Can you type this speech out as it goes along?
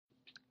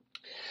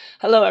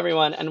Hello,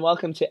 everyone, and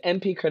welcome to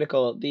MP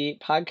Critical, the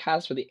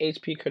podcast for the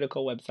HP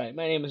Critical website.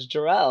 My name is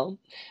Jarrell,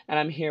 and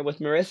I'm here with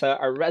Marissa,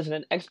 our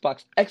resident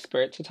Xbox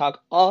expert, to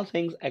talk all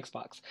things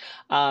Xbox.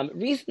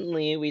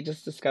 Recently, we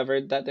just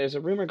discovered that there's a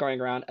rumor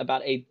going around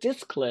about a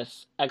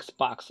diskless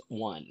Xbox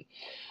One.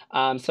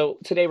 So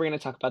today we're going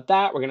to talk about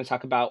that. We're going to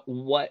talk about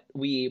what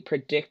we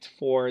predict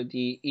for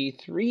the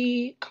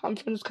E3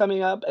 conference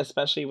coming up,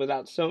 especially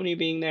without Sony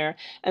being there,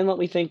 and what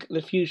we think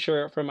the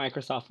future for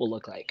Microsoft will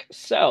look like.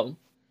 So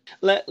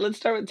let's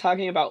start with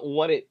talking about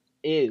what it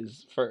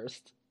is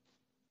first.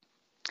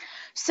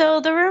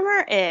 So the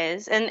rumor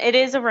is, and it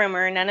is a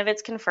rumor, none of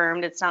it's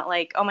confirmed. It's not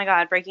like, oh my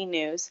God, breaking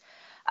news.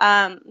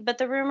 But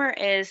the rumor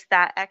is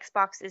that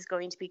Xbox is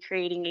going to be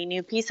creating a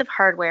new piece of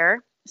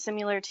hardware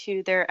similar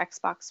to their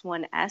Xbox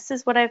One S,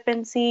 is what I've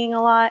been seeing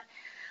a lot.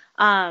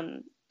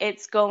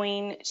 It's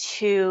going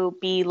to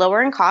be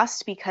lower in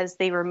cost because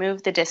they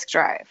removed the disk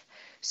drive.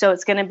 So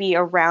it's going to be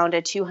around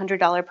a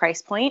 $200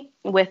 price point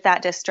with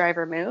that disk drive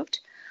removed.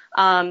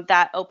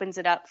 That opens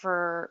it up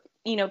for,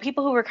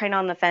 people who were kind of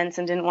on the fence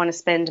and didn't want to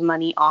spend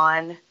money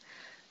on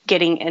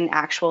getting an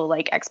actual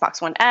like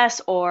Xbox One S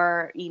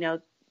or,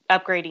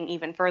 upgrading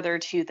even further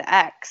to the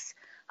X.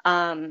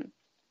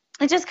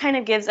 It just kind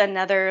of gives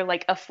another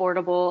like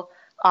affordable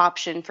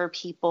option for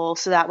people.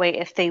 So that way,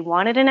 if they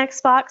wanted an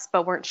Xbox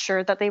but weren't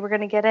sure that they were going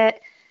to get it,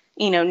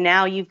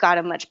 now you've got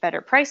a much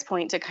better price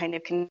point to kind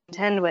of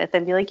contend with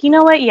and be like, you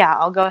know what? Yeah,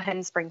 I'll go ahead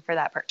and spring for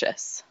that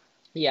purchase.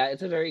 Yeah,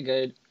 it's a very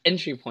good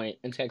entry point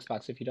into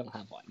Xbox if you don't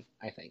have one,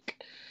 I think.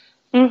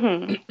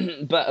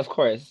 Mm-hmm. But of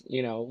course,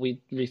 we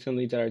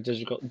recently did our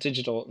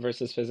digital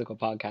versus physical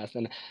podcast,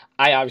 and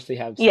I obviously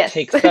Yes.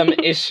 take some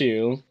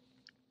issue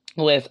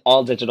with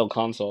all digital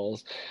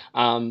consoles.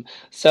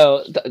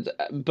 So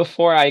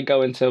before I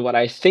go into what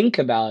I think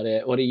about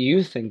it, what do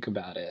you think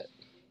about it?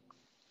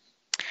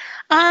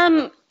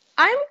 I'm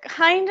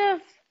kind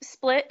of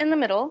split in the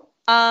middle.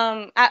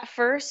 At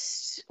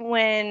first,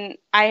 when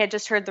I had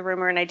just heard the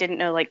rumor and I didn't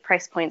know like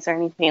price points or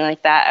anything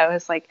like that, I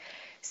was like,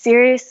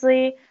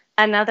 seriously,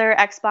 another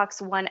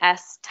Xbox One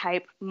S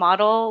type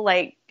model?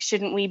 Like,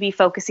 shouldn't we be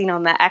focusing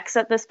on the X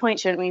at this point?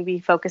 Shouldn't we be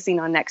focusing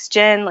on next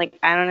gen? Like,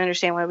 I don't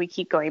understand why we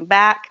keep going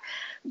back.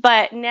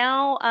 But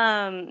now,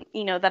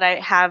 that I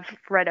have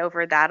read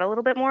over that a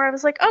little bit more, I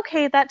was like,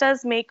 okay, that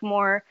does make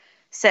more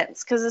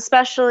sense. Because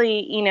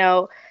especially,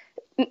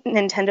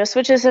 Nintendo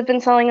Switches have been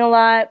selling a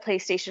lot,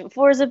 PlayStation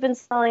 4s have been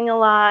selling a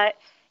lot,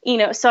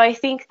 so I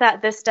think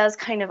that this does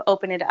kind of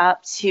open it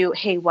up to,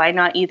 hey, why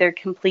not either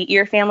complete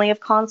your family of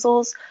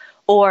consoles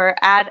or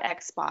add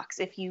Xbox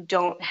if you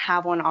don't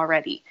have one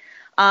already.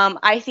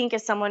 I think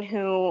as someone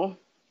who,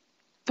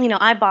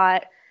 I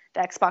bought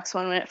the Xbox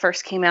One when it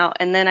first came out,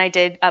 and then I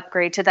did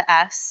upgrade to the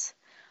S.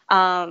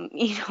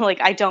 Like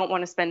I don't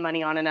want to spend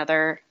money on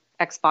another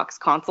Xbox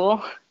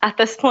console at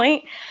this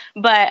point.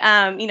 But,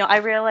 I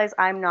realize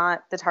I'm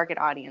not the target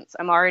audience.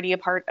 I'm already a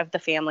part of the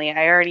family.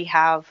 I already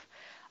have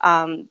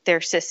their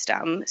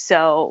system.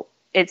 So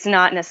it's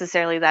not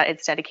necessarily that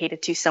it's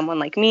dedicated to someone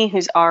like me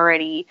who's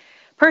already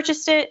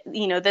purchased it.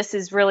 This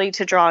is really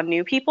to draw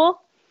new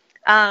people.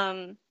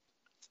 I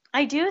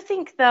do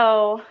think,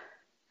 though,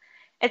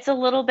 it's a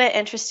little bit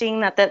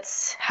interesting that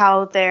that's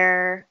how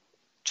they're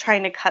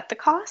trying to cut the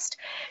cost.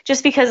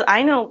 Just because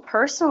I know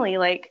personally,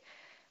 like,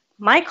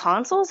 my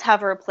consoles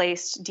have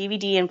replaced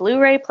DVD and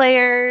Blu-ray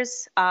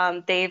players.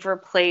 They've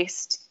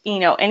replaced,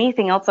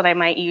 anything else that I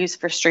might use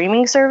for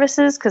streaming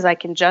services because I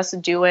can just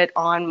do it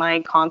on my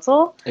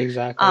console.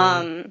 Exactly.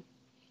 And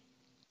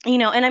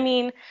I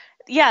mean,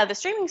 yeah, the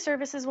streaming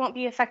services won't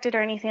be affected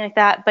or anything like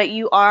that, but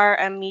you are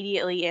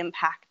immediately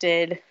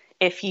impacted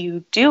if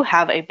you do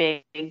have a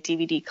big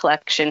DVD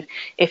collection,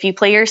 if you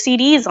play your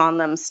CDs on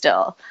them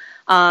still.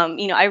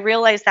 I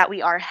realize that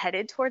we are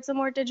headed towards a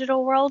more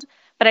digital world,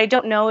 but I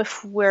don't know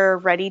if we're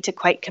ready to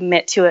quite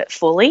commit to it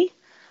fully.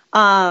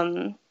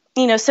 So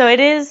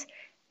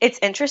it's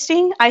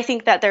interesting. I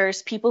think that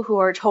there's people who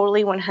are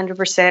totally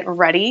 100%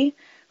 ready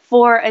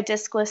for a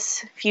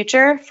diskless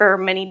future for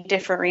many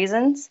different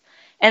reasons.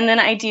 And then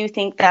I do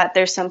think that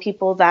there's some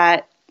people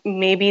that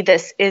maybe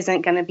this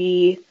isn't going to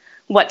be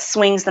what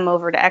swings them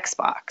over to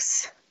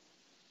Xbox.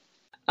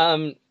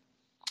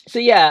 So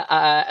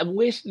yeah,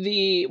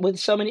 with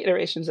so many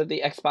iterations of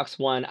the Xbox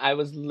One, I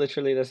was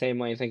literally the same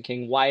way,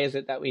 thinking, why is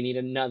it that we need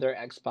another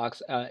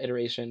Xbox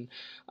iteration?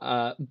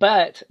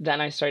 But then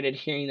I started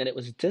hearing that it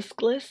was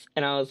diskless,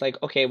 and I was like,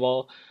 okay,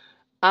 well,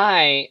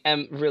 I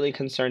am really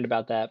concerned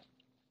about that.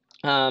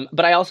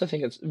 But I also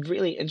think it's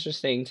really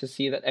interesting to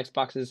see that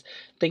Xbox is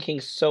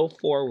thinking so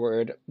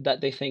forward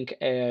that they think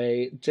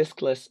a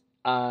diskless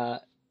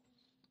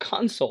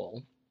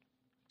console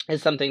is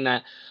something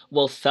that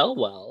will sell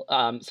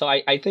well. So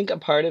I think a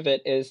part of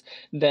it is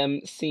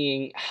them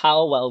seeing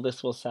how well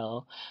this will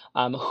sell,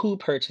 who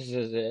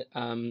purchases it.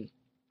 And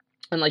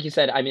like you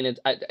said, I mean,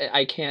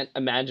 I can't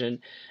imagine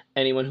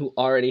anyone who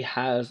already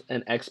has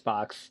an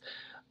Xbox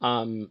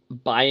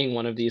buying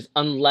one of these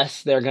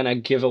unless they're gonna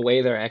give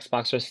away their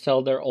Xbox or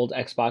sell their old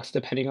Xbox,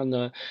 depending on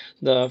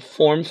the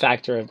form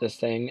factor of this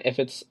thing. If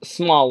it's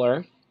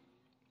smaller,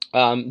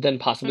 then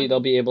possibly they'll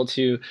be able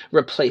to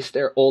replace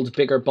their old,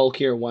 bigger,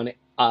 bulkier one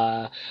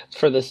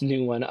for this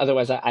new one.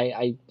 Otherwise,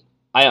 I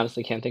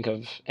honestly can't think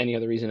of any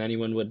other reason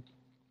anyone would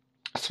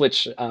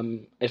switch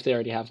if they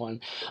already have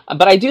one.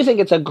 But I do think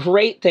it's a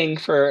great thing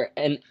for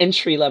an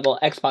entry level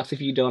Xbox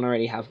if you don't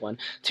already have one.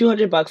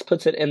 $200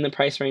 puts it in the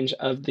price range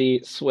of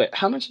the Switch.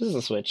 How much is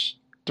the Switch?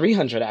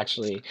 300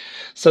 actually.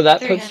 So that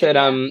puts it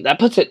 300, yeah. that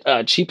puts it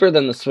cheaper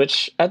than the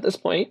Switch at this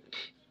point.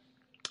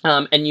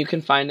 And you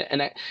can find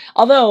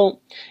although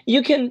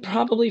you can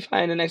probably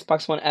find an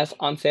Xbox One S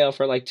on sale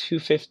for like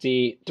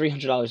 $250,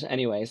 $300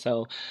 anyway.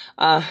 So,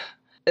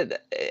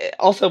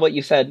 also what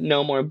you said,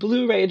 no more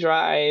Blu-ray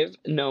drive,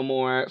 no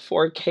more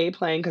 4K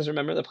playing, because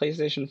remember the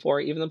PlayStation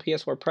 4, even the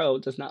PS4 Pro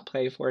does not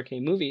play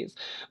 4K movies,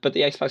 but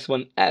the Xbox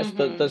One S,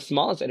 the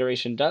smallest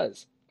iteration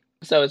does.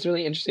 So it's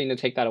really interesting to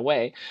take that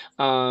away.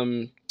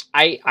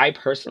 I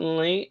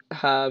personally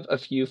have a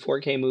few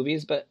 4K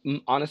movies, but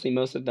honestly,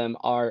 most of them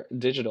are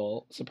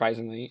digital,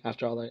 surprisingly,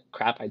 after all the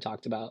crap I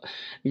talked about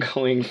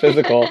going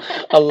physical.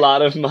 A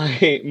lot of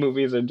my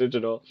movies are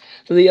digital.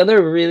 So the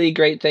other really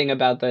great thing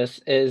about this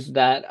is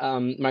that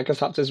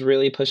Microsoft is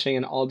really pushing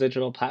an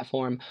all-digital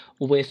platform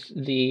with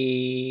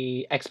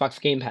the Xbox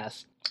Game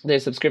Pass, their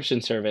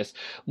subscription service,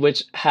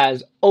 which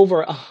has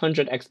over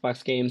 100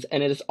 Xbox games,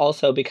 and it has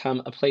also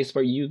become a place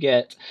where you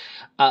get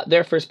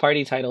their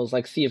first-party titles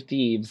like Sea of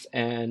Thieves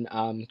and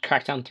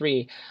Crackdown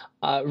 3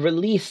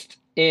 released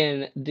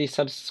in the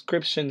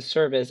subscription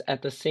service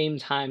at the same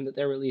time that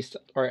they're released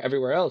or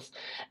everywhere else.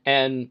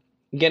 And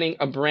getting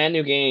a brand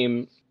new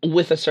game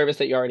with a service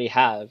that you already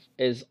have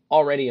is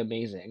already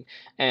amazing.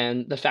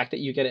 And the fact that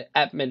you get it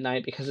at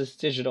midnight because it's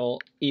digital,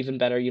 even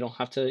better. You don't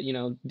have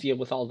to, deal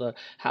with all the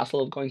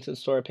hassle of going to the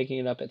store, picking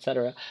it up,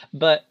 etc.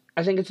 But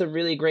I think it's a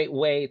really great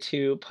way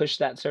to push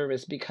that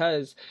service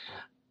because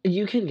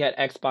you can get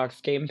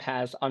Xbox Game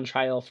Pass on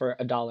trial for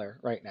 $1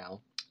 right now.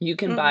 You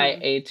can buy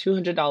a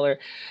 $200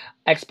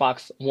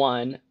 Xbox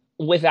One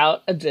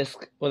without a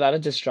disc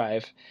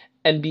drive,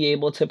 and be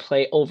able to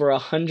play over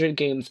 100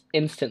 games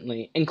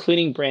instantly,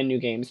 including brand new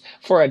games,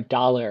 for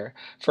 $1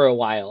 for a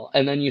while.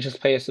 And then you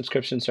just pay a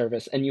subscription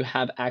service and you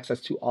have access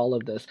to all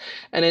of this.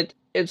 And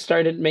it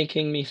started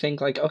making me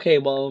think like, okay,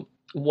 well,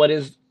 what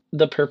is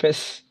the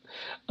purpose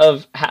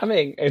of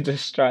having a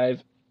disc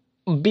drive?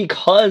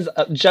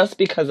 Just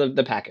because of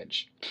the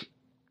package.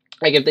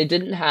 Like, if they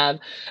didn't have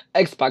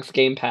Xbox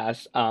Game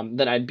Pass,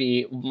 then I'd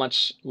be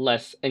much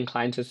less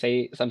inclined to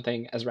say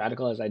something as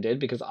radical as I did,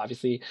 because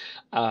obviously,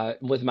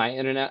 with my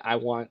internet, I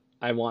want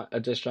a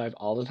disk drive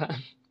all the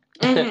time.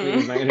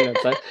 Because my internet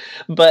sucks.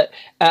 But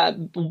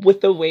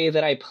with the way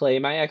that I play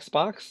my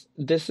Xbox,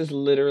 this is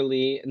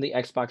literally the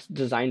Xbox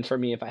designed for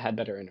me if I had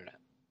better internet.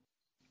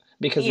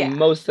 Because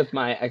most of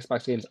my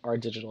Xbox games are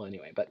digital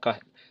anyway, but go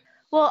ahead.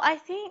 Well, I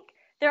think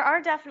there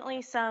are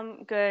definitely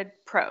some good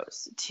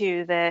pros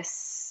to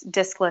this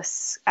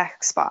discless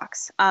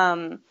Xbox.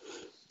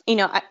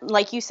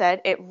 Like you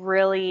said, it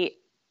really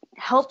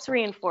helps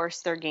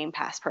reinforce their Game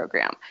Pass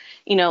program.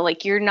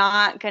 Like, you're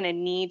not going to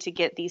need to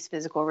get these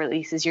physical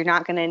releases. You're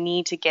not going to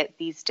need to get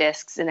these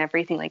discs and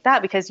everything like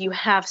that because you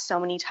have so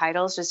many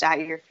titles just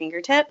at your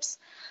fingertips.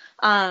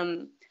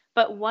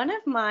 But one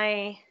of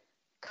my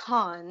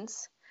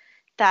cons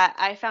that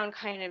I found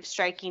kind of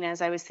striking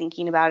as I was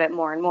thinking about it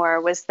more and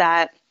more was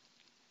that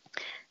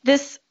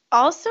this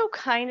also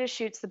kind of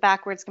shoots the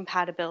backwards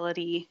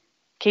compatibility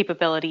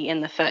capability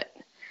in the foot,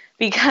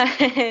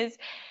 because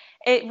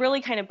it really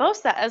kind of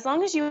boasts that as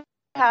long as you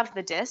have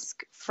the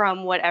disc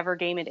from whatever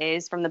game it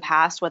is from the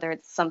past, whether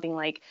it's something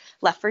like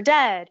Left 4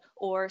 Dead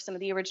or some of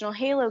the original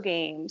Halo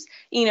games,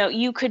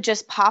 you could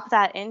just pop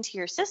that into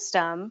your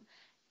system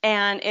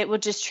and it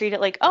would just treat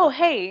it like, oh,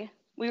 hey,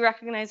 we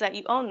recognize that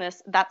you own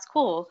this. That's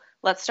cool.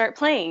 Let's start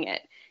playing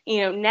it.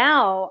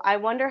 Now I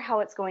wonder how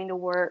it's going to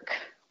work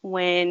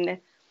when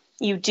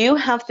you do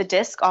have the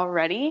disc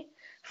already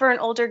for an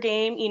older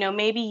game.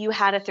 Maybe you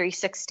had a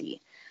 360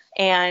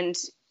 and,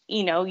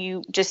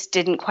 you just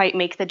didn't quite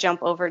make the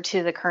jump over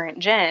to the current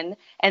gen,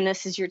 and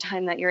this is your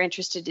time that you're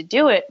interested to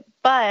do it.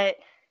 But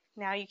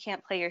now you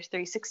can't play your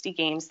 360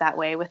 games that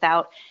way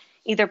without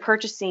either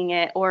purchasing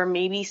it or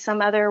maybe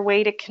some other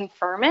way to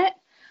confirm it.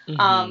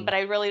 But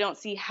I really don't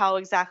see how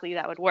exactly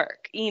that would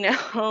work.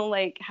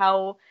 Like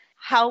how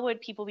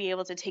would people be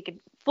able to take a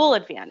full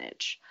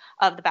advantage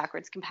of the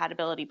backwards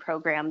compatibility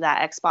program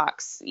that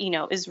Xbox,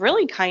 is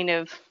really kind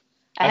of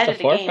ahead at the of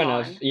the game forefront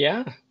on. of,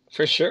 yeah,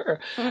 for sure.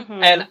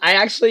 And I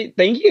actually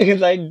thank you,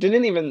 because I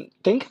didn't even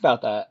think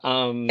about that.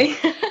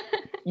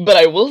 But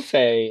I will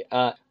say,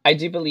 I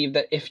do believe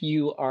that if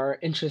you are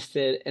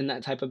interested in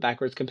that type of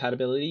backwards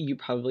compatibility, you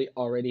probably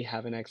already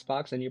have an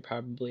Xbox and you're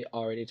probably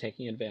already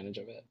taking advantage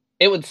of it.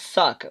 It would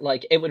suck.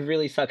 Like, it would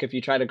really suck if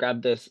you try to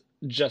grab this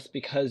just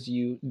because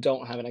you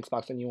don't have an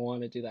Xbox and you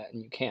want to do that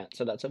and you can't.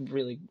 So that's a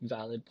really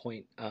valid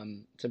point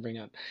to bring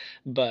up.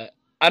 But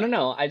I don't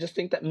know. I just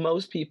think that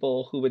most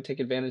people who would take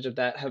advantage of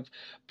that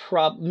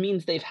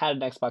means they've had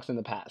an Xbox in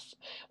the past,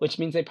 which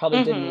means they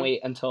probably didn't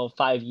wait until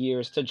 5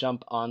 years to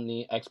jump on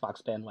the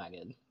Xbox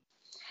bandwagon.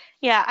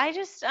 Yeah, I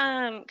just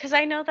because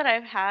I know that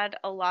I've had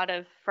a lot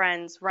of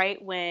friends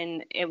right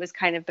when it was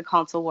kind of the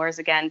console wars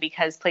again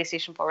because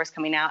PlayStation 4 was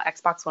coming out,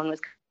 Xbox One was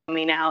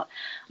coming out.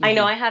 I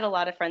know Hmm. I had a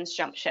lot of friends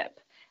jump ship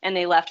and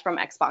they left from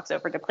Xbox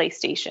over to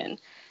PlayStation.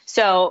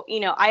 So,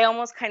 I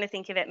almost kind of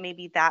think of it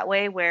maybe that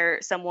way where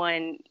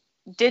someone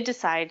did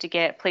decide to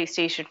get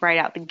PlayStation right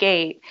out the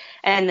gate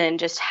and then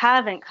just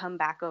haven't come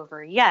back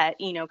over yet,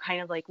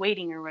 kind of like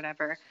waiting or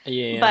whatever.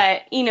 Yeah.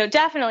 But,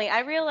 definitely,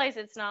 I realize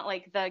it's not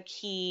like the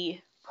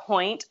key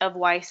point of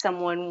why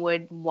someone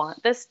would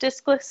want this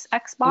discless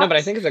No, but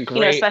I Xbox, think it's a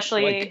great, like,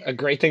 especially, a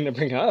great thing to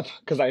bring up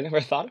because I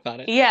never thought about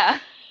it. yeah.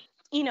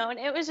 And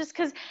it was just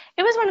because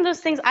it was one of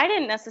those things. I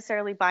didn't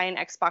necessarily buy an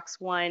Xbox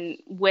One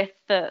with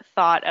the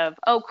thought of,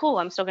 oh, cool,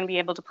 I'm still going to be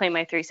able to play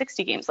my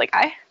 360 games. Like,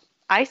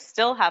 I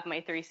still have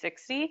my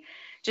 360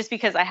 just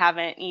because I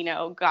haven't,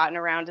 gotten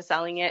around to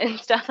selling it and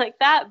stuff like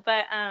that.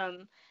 But,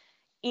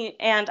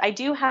 and I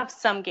do have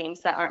some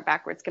games that aren't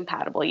backwards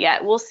compatible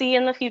yet. We'll see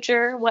in the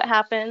future what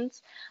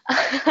happens.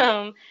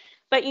 um,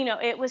 but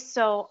it was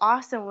so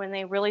awesome when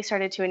they really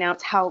started to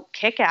announce how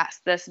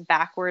kick-ass this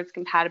backwards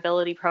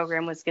compatibility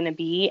program was going to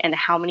be and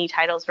how many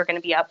titles were going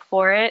to be up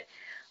for it.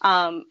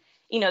 Um,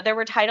 there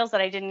were titles that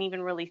I didn't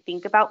even really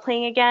think about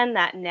playing again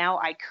that now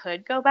I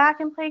could go back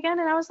and play again.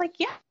 And I was like,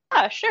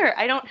 yeah, sure.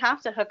 I don't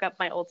have to hook up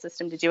my old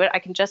system to do it. I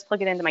can just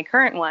plug it into my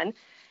current one.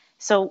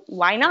 So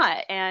why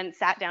not? And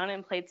sat down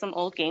and played some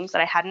old games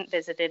that I hadn't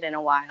visited in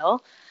a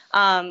while.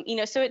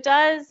 So it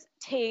does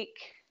take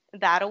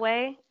that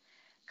away,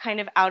 kind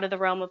of out of the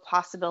realm of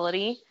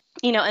possibility.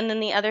 And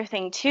then the other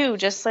thing too,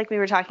 just like we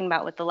were talking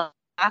about with the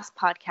last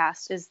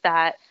podcast, is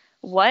that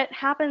what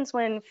happens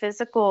when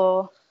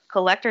physical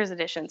collector's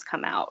editions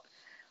come out?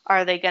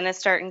 Are they going to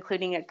start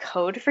including a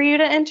code for you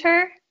to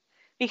enter?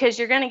 Because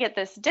you're going to get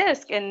this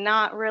disc and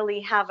not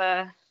really have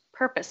a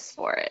purpose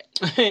for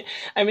it.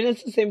 I mean,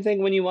 it's the same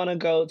thing when you want to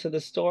go to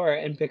the store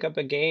and pick up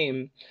a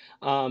game,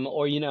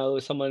 or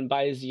someone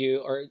buys you,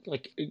 or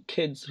like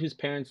kids whose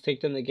parents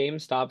take them to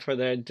GameStop for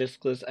their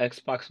discless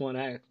Xbox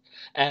One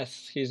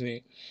excuse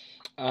me.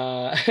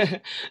 Uh,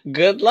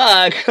 good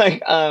luck.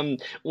 Like,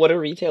 what are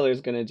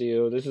retailers gonna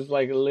do? This is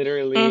like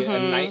literally a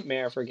Mm-hmm.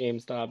 nightmare for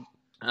GameStop.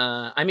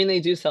 I mean, they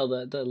do sell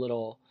the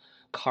little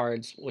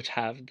cards which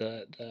have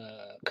the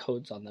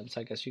codes on them, so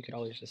I guess you could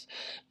always just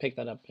pick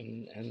that up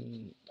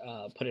and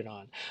put it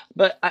on.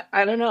 But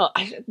I don't know.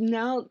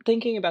 Now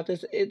thinking about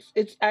this,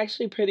 it's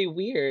actually pretty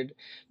weird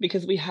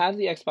because we have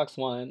the Xbox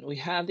One, we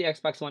have the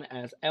Xbox One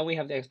S, and we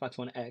have the Xbox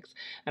One X.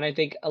 And I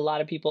think a lot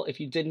of people, if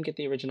you didn't get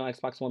the original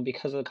Xbox One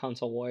because of the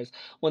console wars,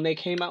 when they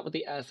came out with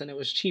the S and it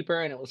was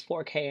cheaper and it was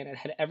 4K and it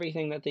had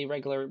everything that the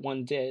regular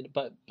one did,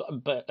 but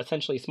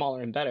essentially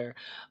smaller and better,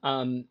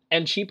 and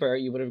cheaper,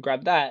 you would have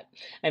grabbed that.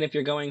 And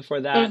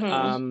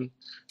Mm-hmm.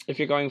 if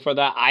you're going for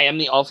that, I am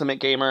the ultimate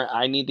gamer,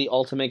 I need the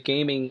ultimate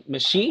gaming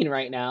machine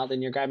right now,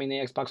 then you're grabbing the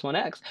Xbox One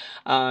X.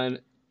 Um,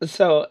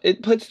 so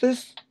it puts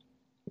this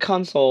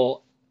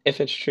console,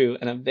 if it's true,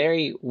 in a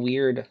very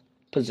weird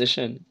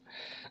position.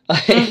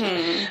 Like,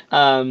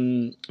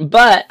 Mm-hmm.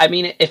 but I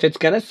mean, if it's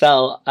gonna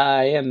sell,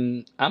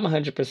 I'm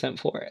 100%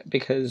 for it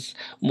because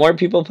more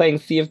people playing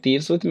Sea of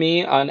Thieves with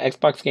me on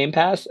Xbox Game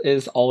Pass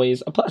is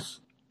always a plus.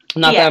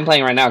 Not that I'm Yeah.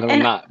 playing right now because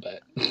I'm And not,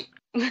 but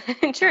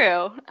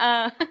true.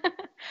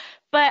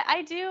 But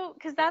I do,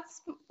 because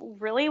that's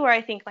really where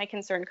I think my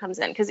concern comes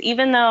in. Because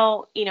even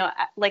though,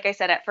 like I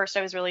said, at first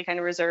I was really kind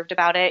of reserved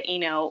about it,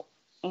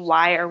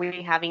 why are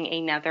we having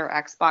another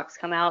Xbox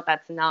come out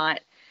that's not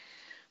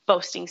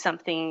boasting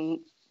something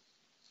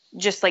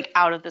just like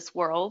out of this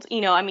world?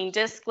 I mean,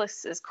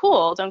 discless is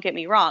cool, don't get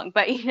me wrong,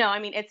 but I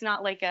mean, it's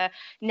not like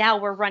now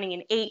we're running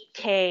in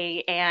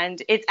 8K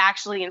and it's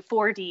actually in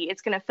 4D.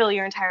 It's going to fill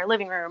your entire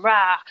living room.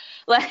 Rah.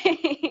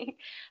 Like,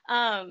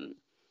 um,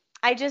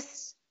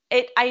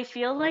 I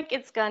feel like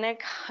it's gonna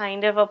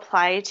kind of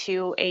apply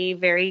to a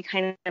very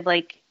kind of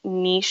like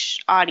niche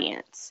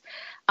audience.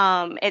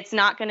 It's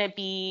not gonna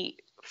be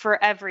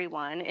for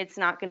everyone. It's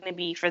not going to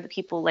be for the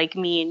people like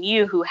me and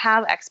you who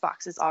have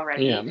Xboxes yeah,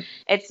 already.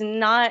 It's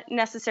not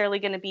necessarily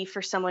going to be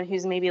for someone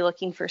who's maybe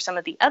looking for some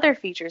of the other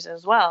features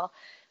as well.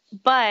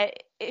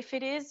 But if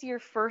it is your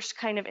first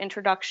kind of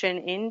introduction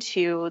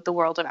into the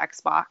world of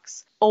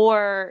Xbox,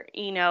 or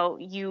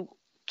you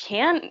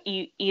can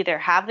either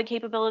have the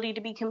capability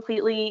to be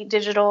completely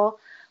digital,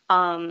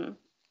 um,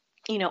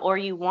 or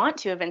you want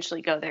to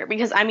eventually go there,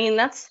 because I mean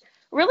that's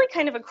really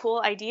kind of a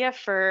cool idea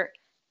for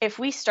if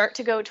we start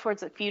to go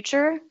towards a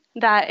future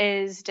that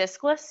is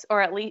diskless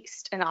or at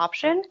least an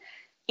option.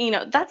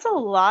 That's a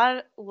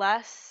lot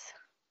less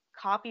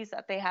copies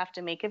that they have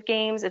to make of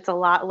games. It's a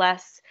lot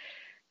less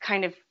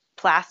kind of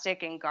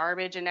plastic and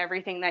garbage and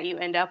everything that you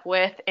end up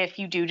with if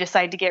you do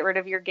decide to get rid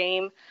of your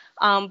game.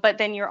 But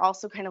then you're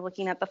also kind of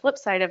looking at the flip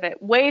side of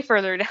it way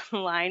further down the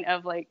line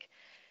of like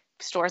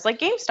stores like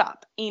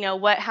GameStop.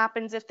 What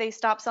happens if they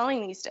stop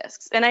selling these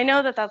discs? And I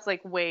know that that's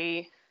like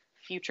way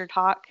future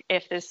talk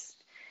if this,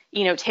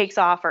 takes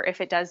off or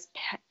if it does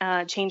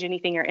change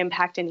anything or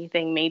impact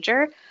anything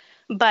major.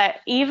 But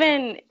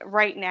even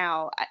right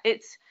now,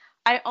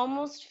 I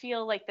almost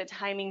feel like the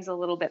timing's a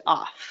little bit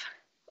off.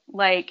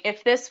 Like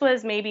if this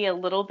was maybe a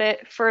little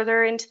bit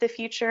further into the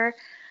future,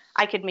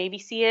 I could maybe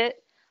see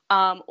it.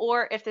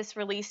 Or if this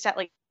released at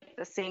like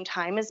the same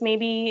time as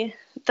maybe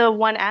the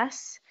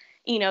 1S,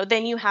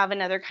 then you have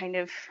another kind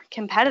of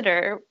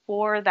competitor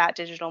for that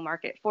digital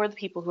market, for the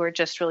people who are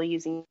just really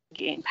using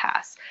Game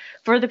Pass,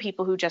 for the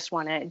people who just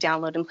want to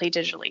download and play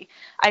digitally.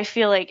 I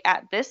feel like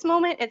at this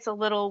moment, it's a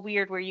little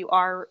weird where you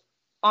are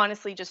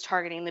honestly just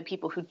targeting the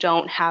people who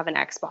don't have an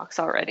Xbox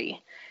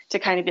already to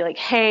kind of be like,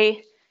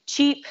 hey,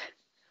 cheap,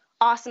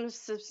 awesome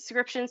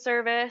subscription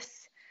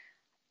service.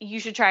 You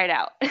should try it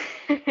out.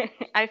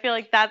 I feel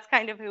like that's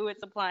kind of who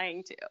it's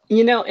applying to.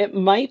 It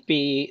might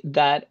be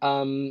that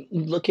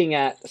looking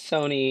at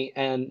Sony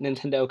and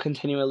Nintendo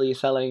continually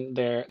selling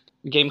their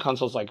game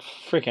consoles like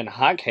freaking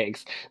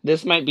hotcakes,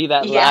 this might be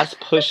that Yeah. last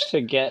push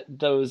to get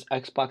those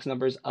Xbox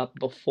numbers up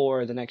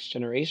before the next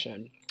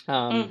generation.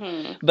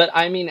 Mm-hmm. But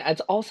I mean, it's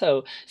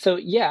also so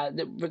yeah.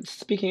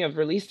 Speaking of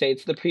release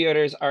dates, the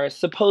pre-orders are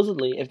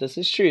supposedly, if this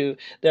is true,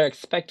 they're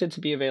expected to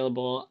be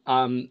available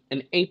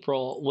in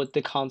April, with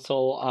the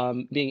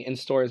console being in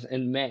stores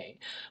in May,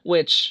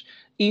 which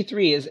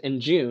E3 is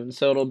in June,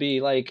 so it'll be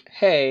like,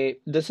 hey,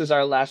 this is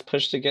our last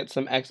push to get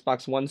some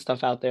Xbox One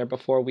stuff out there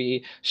before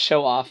we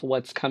show off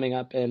what's coming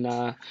up in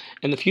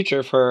the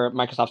future for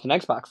Microsoft and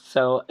Xbox.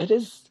 So it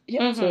is,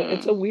 yeah, it's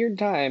a Mm-hmm. weird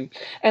time,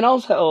 and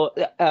also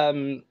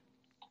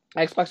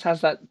Xbox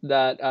has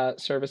that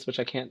service, which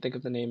I can't think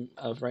of the name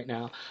of right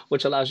now,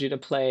 which allows you to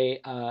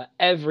play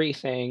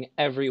everything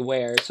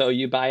everywhere. So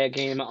you buy a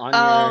game on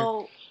your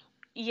Oh,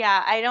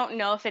 yeah. I don't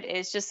know if it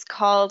is just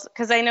called,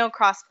 because I know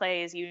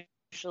crossplay is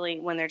usually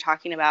when they're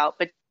talking about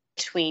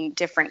between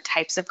different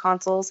types of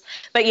consoles.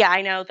 But yeah,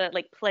 I know that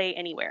like Play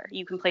Anywhere.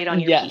 You can play it on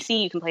your yes.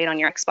 PC, you can play it on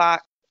your Xbox.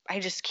 I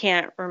just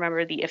can't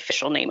remember the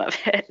official name of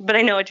it, but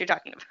I know what you're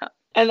talking about.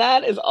 And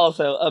that is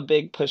also a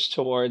big push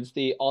towards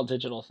the all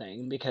digital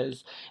thing,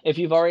 because if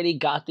you've already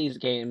got these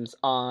games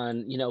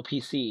on,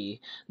 PC,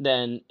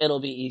 then it'll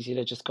be easy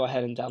to just go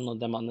ahead and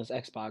download them on this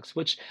Xbox,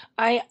 which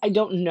I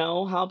don't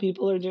know how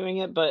people are doing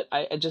it, but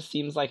it just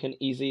seems like an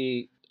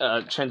easy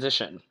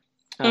transition.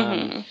 Um,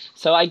 Mm-hmm.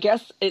 so I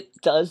guess it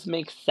does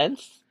make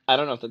sense. I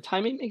don't know if the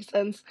timing makes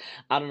sense.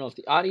 I don't know if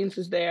the audience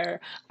is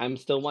there. I'm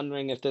still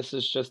wondering if this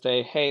is just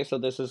a, hey, so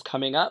this is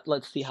coming up.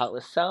 Let's see how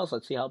this sells.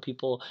 Let's see how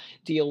people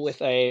deal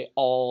with a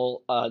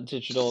all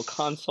digital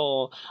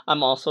console.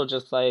 I'm also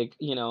just like,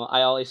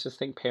 I always just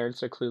think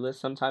parents are clueless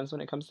sometimes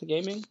when it comes to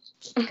gaming.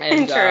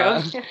 And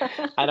True.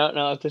 I don't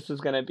know if this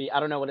is going to be, I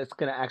don't know what it's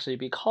going to actually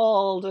be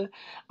called.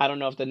 I don't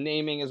know if the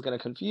naming is going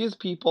to confuse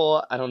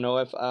people. I don't know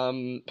if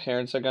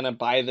parents are going to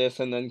buy this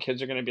and then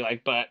kids are going to be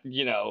like, but,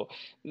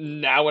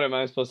 now what am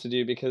I supposed to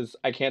do? Because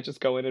I can't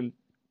just go in and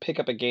pick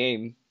up a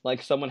game.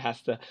 Like, someone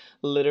has to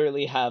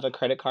literally have a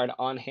credit card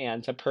on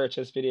hand to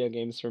purchase video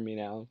games for me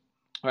now.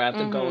 Or I have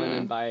to go in and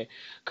Mm-hmm. buy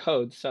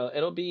codes. So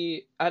it'll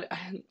be, I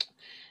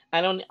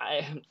don't.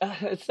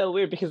 It's so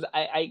weird because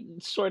I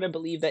sort of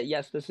believe that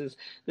yes, this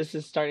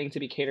is starting to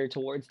be catered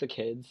towards the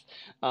kids,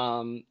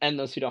 and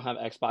those who don't have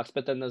Xbox.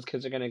 But then those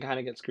kids are gonna kind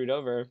of get screwed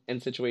over in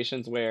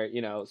situations where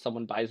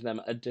someone buys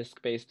them a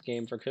disc-based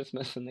game for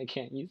Christmas and they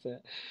can't use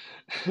it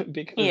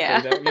because they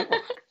Yeah. don't know.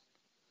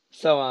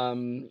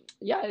 So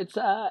yeah,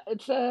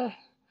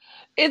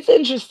 it's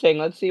interesting.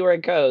 Let's see where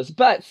it goes.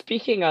 But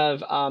speaking of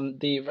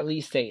the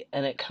release date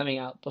and it coming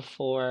out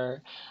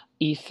before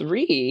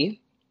E3,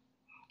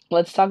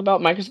 let's talk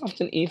about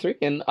Microsoft and E3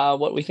 and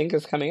what we think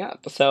is coming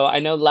up. So I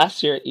know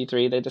last year at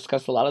E3 they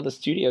discussed a lot of the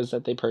studios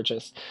that they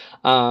purchased,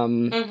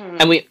 and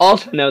Mm-hmm. we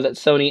also know that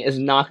Sony is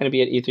not going to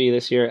be at E3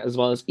 this year, as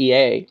well as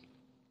EA.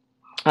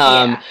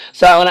 Yeah.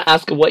 So I want to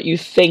ask what you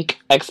think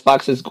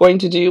Xbox is going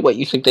to do, what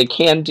you think they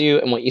can do,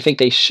 and what you think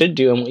they should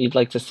do, and what you'd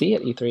like to see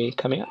at E3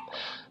 coming up.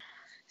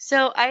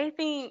 So I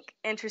think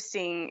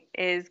interesting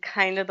is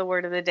kind of the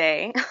word of the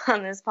day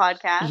on this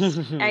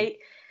podcast.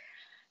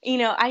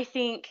 I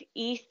think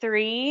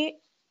E3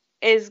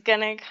 is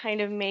gonna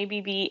kind of maybe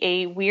be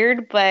a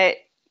weird but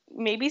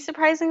maybe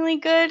surprisingly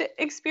good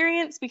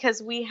experience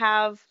because we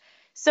have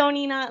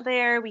Sony not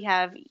there, we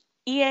have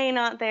EA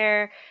not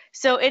there,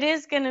 so it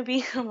is gonna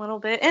be a little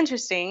bit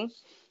interesting.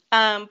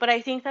 But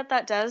I think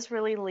that does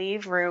really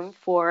leave room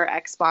for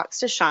Xbox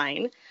to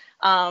shine.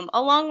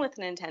 Along with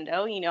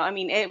Nintendo, I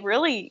mean, it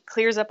really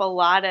clears up a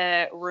lot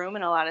of room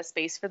and a lot of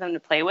space for them to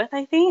play with,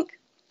 I think.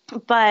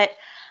 But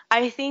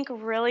I think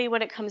really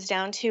what it comes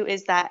down to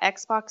is that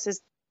Xbox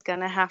is going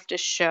to have to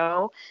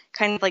show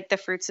kind of like the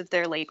fruits of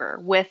their labor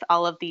with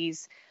all of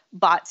these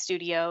bot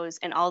studios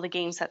and all the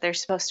games that they're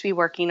supposed to be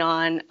working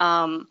on.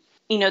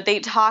 They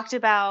talked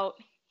about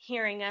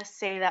hearing us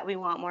say that we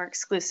want more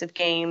exclusive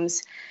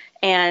games.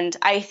 And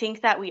I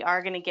think that we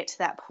are going to get to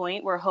that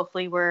point where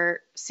hopefully we're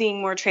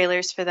seeing more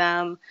trailers for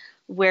them.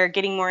 We're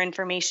getting more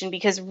information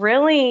because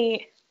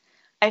really,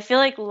 I feel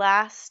like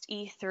last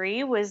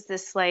E3 was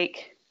this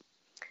like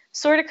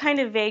sort of kind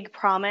of vague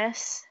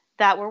promise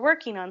that we're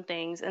working on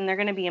things and they're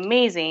going to be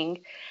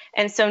amazing.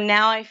 And so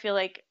now I feel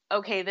like,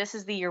 okay, this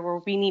is the year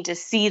where we need to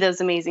see those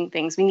amazing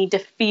things. We need to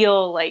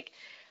feel like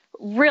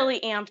really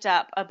amped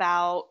up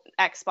about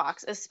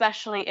Xbox,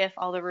 especially if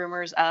all the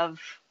rumors of,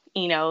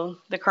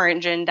 the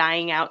current gen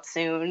dying out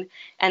soon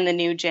and the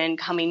new gen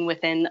coming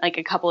within like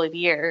a couple of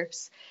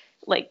years.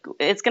 Like,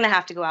 it's going to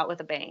have to go out with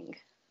a bang.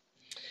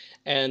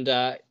 And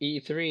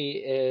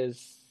E3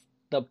 is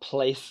the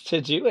place to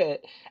do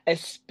it,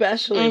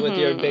 especially with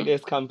your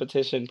biggest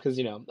competition, because,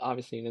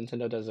 obviously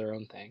Nintendo does their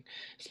own thing,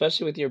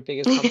 especially with your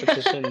biggest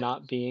competition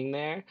not being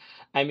there.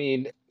 I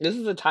mean, this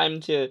is a time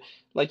to,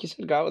 like you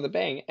said, go out with a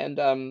bang.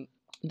 And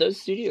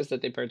those studios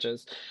that they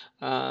purchased,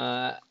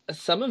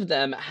 some of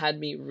them had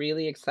me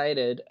really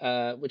excited,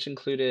 which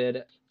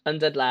included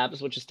Undead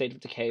Labs, which is State of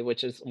Decay,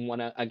 which is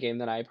a game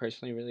that I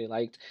personally really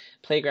liked.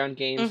 Playground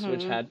Games,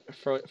 which had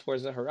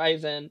Forza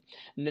Horizon.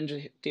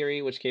 Ninja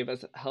Theory, which gave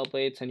us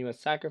Hellblade: Senua's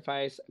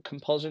Sacrifice.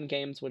 Compulsion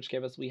Games, which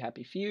gave us We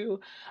Happy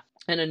Few.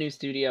 And a new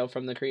studio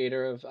from the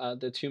creator of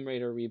the Tomb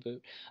Raider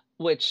reboot,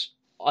 which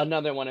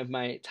another one of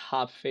my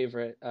top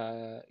favorite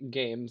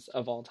games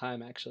of all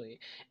time, actually.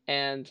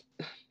 And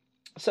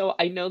so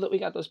I know that we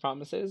got those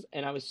promises,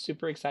 and I was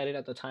super excited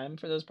at the time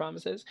for those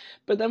promises.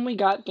 But then we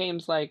got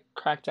games like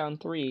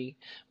Crackdown 3,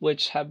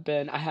 which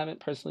I haven't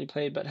personally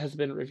played, but has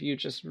been reviewed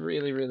just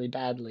really, really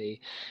badly,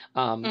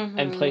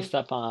 and placed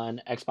up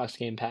on Xbox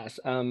Game Pass.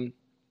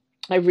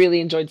 I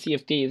really enjoyed Sea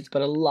of Thieves,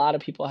 but a lot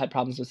of people had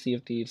problems with Sea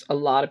of Thieves. A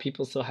lot of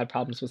people still had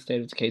problems with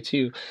State of Decay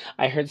 2.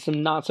 I heard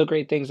some not so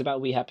great things about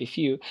We Happy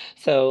Few.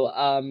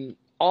 So,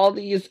 all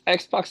these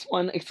Xbox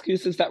One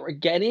exclusives that we're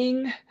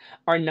getting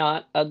are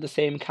not of the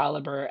same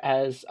caliber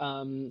as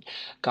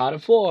God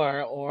of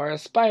War or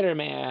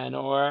Spider-Man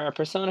or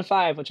Persona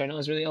 5, which I know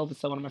is really old, but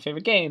still one of my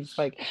favorite games.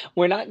 Like,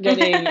 we're not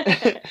getting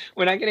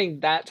we're not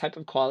getting that type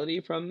of quality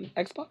from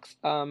Xbox.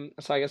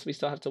 So I guess we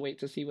still have to wait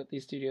to see what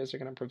these studios are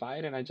going to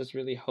provide, and I just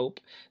really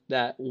hope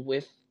that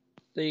with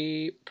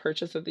the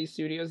purchase of these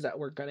studios that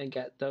we're going to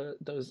get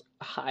those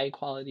high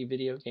quality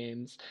video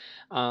games,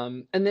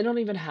 and they don't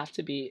even have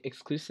to be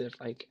exclusive,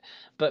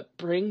 but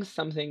bring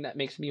something that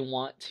makes me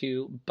want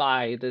to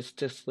buy this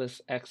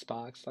discless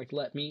Xbox. Like,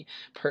 let me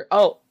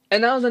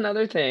and that was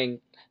another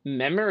thing,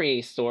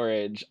 memory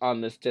storage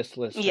on this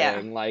discless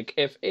thing. Like,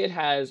 if it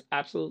has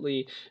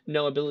absolutely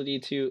no ability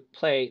to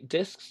play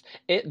discs,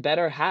 it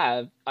better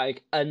have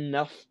like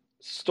enough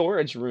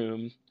storage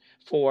room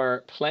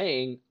for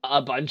playing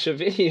a bunch of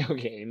video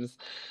games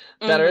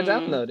that are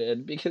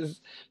downloaded, because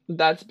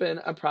that's been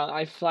a problem.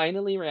 I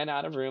finally ran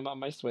out of room on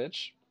my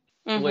Switch,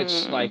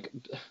 which,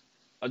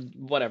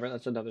 whatever,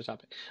 that's another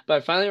topic. But I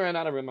finally ran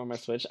out of room on my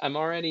Switch. I'm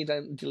already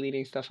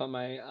deleting stuff on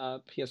my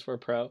PS4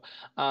 Pro,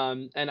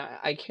 and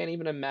I can't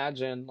even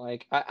imagine,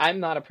 like,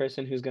 I'm not a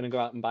person who's going to go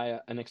out and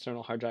buy an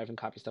external hard drive and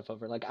copy stuff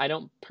over. Like, I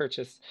don't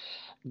purchase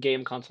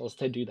game consoles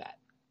to do that.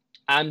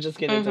 I'm just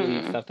going to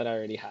delete stuff that I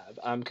already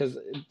have. Because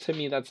to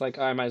me, that's like,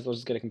 I might as well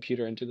just get a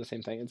computer and do the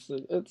same thing.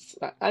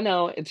 I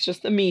know, it's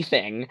just a me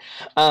thing.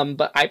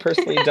 But I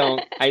personally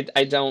don't,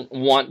 I don't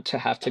want to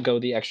have to go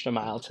the extra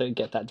mile to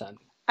get that done.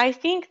 I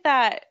think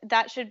that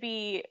should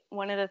be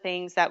one of the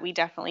things that we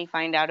definitely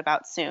find out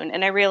about soon.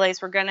 And I realize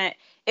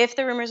if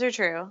the rumors are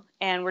true,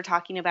 and we're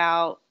talking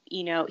about,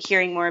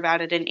 hearing more about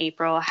it in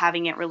April,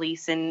 having it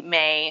release in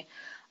May,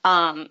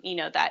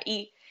 that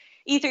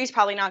E3 is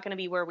probably not going to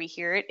be where we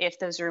hear it if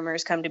those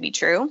rumors come to be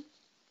true.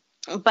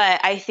 But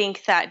I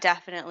think that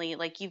definitely,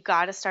 like, you've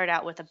got to start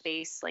out with a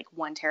base, like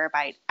 1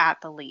 terabyte at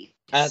the least.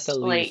 At the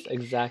least,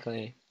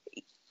 exactly.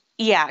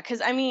 Yeah, because,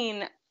 I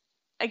mean,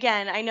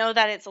 again, I know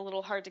that it's a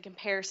little hard to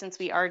compare since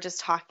we are just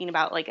talking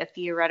about, like, a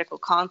theoretical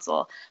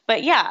console.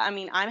 But, yeah, I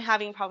mean, I'm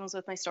having problems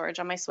with my storage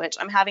on my Switch.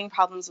 I'm having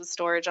problems with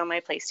storage on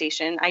my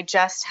PlayStation. I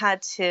just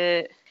had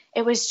to...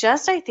 It was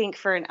just, I think,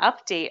 for an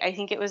update. I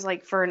think it was,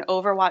 like, for an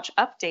Overwatch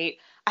update.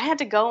 I had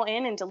to go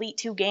in and delete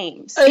 2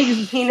 games.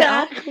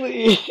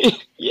 Exactly.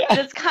 Yeah.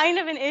 That's kind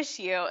of an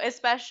issue,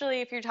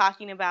 especially if you're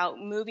talking about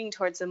moving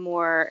towards a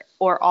more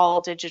or all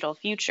digital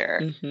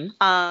future.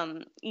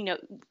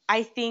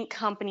 I think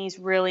companies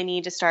really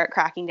need to start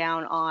cracking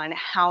down on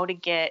how to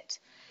get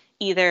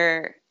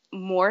either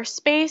more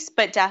space,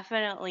 but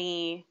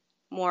definitely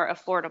more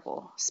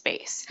affordable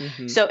space.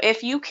 So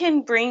if you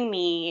can bring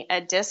me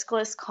a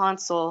discless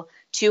console,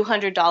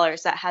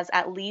 $200, that has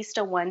at least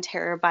a 1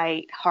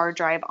 terabyte hard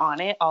drive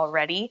on it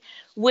already,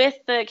 with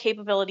the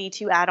capability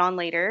to add on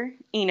later,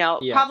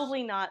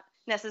 probably not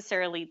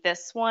necessarily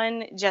this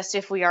one, just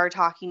if we are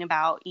talking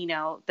about,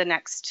 the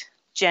next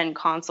gen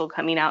console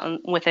coming out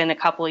within a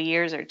couple of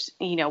years or,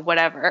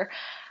 whatever.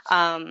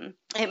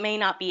 It may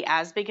not be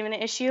as big of an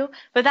issue,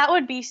 but that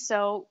would be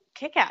so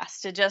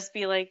kick-ass to just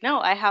be like, no,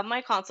 I have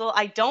my console.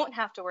 I don't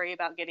have to worry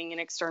about getting an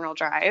external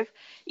drive,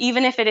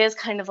 even if it is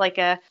kind of like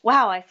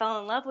wow, I fell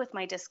in love with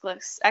my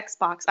discless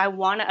Xbox. I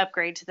want to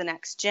upgrade to the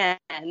next gen.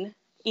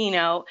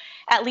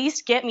 At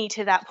least get me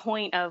to that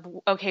point of,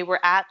 okay, we're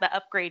at the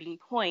upgrading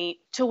point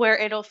to where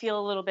it'll feel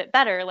a little bit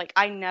better. Like,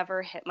 I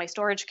never hit my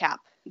storage cap.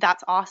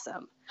 That's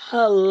awesome.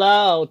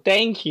 Hello.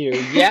 Thank you.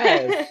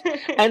 Yes.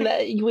 And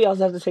we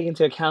also have to take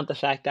into account the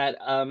fact that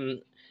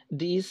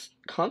these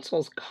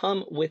consoles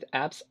come with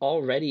apps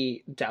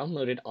already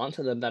downloaded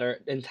onto them that are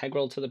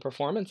integral to the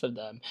performance of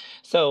them.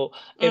 So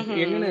if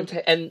you're gonna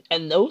Mm-hmm.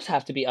 and those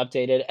have to be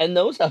updated, and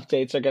those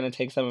updates are gonna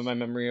take some of my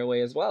memory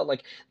away as well.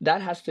 Like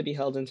that has to be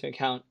held into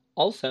account.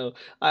 Also,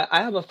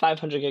 I have a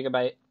 500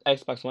 gigabyte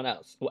Xbox One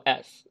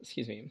S,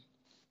 excuse me,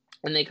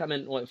 and they come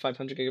in what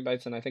 500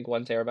 gigabytes and I think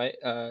 1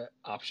 terabyte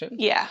options.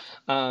 Yeah.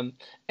 Um,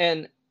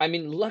 and I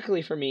mean,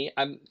 luckily for me,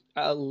 I'm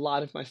a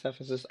lot of my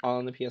stuff is just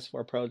on the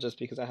PS4 Pro just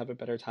because I have a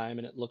better time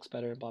and it looks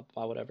better, blah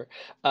blah whatever.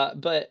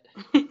 But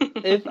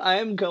if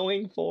I'm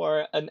going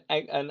for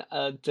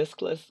a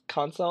discless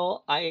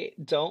console, I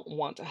don't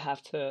want to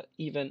have to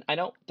even. I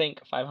don't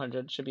think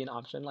 500 should be an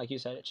option. Like you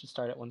said, it should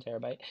start at 1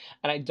 terabyte,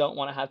 and I don't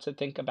want to have to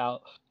think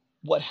about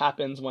what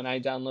happens when I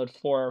download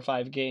 4 or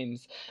 5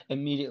 games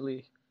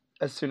immediately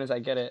as soon as I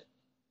get it.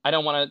 I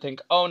don't want to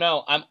think, oh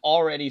no, I'm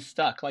already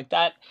stuck like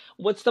that.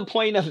 What's the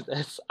point of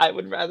this? I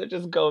would rather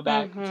just go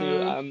back to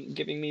Mm-hmm.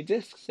 giving me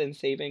discs and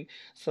saving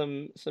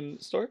some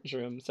storage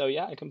room. So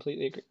yeah, I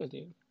completely agree with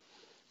you.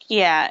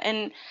 Yeah,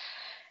 and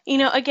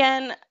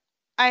again,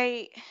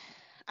 I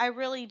I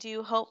really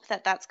do hope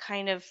that that's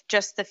kind of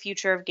just the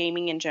future of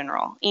gaming in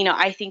general.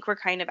 I think we're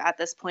kind of at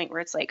this point where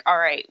it's like, all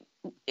right,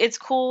 it's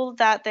cool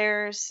that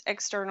there's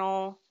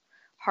external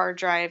hard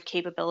drive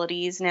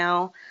capabilities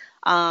now.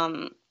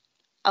 Um,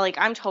 like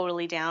I'm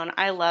totally down.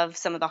 I love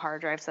some of the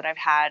hard drives that I've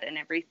had and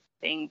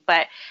everything,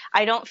 but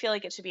I don't feel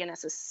like it should be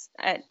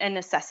a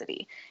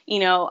necessity.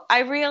 I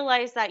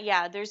realize that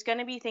yeah, there's going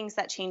to be things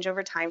that change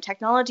over time.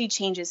 Technology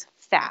changes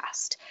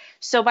fast.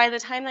 So by the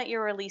time that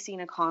you're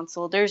releasing a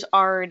console, there's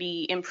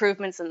already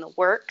improvements in the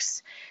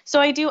works.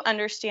 So I do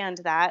understand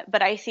that,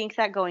 but I think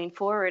that going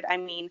forward, I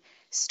mean,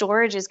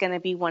 storage is going to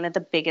be one of the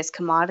biggest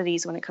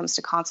commodities when it comes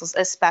to consoles,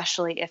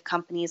 especially if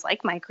companies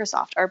like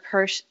Microsoft are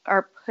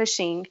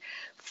pushing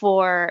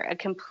for a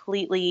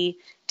completely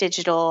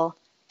digital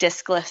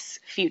diskless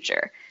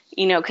future.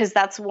 Because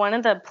that's one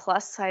of the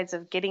plus sides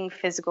of getting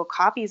physical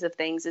copies of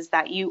things is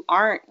that you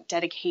aren't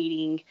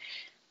dedicating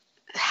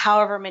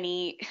however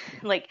many,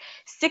 like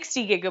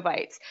 60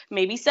 gigabytes,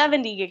 maybe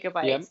 70 Yep.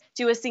 gigabytes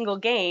to a single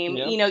game.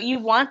 Yep. You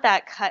want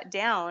that cut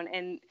down.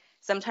 And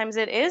sometimes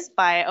it is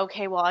by,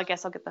 okay, well, I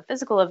guess I'll get the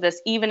physical of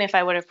this, even if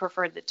I would have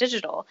preferred the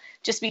digital,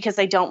 just because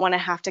I don't want to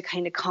have to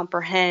kind of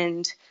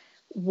comprehend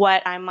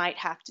what I might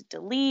have to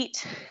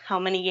delete, how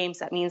many games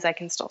that means I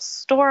can still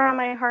store on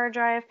my hard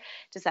drive.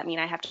 Does that mean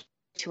I have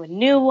to a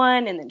new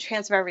one and then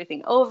transfer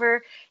everything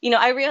over?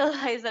 I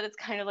realize that it's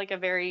kind of like a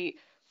very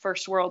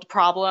first world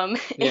problem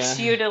Yeah.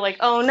 issue to like,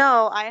 oh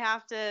no, I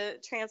have to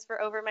transfer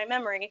over my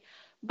memory.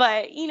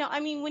 But I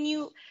mean, when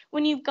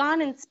you've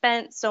gone and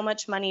spent so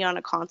much money on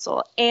a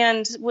console,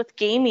 and with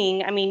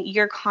gaming, I mean,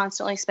 you're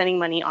constantly spending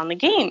money on the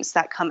games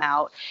that come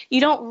out. You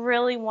don't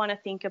really want to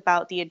think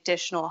about the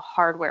additional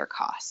hardware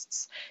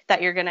costs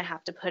that you're going to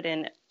have to put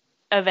in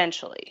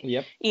eventually.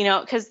 Yep.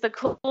 Because the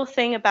cool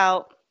thing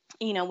about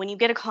when you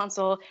get a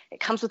console, it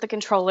comes with a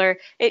controller,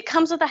 it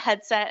comes with a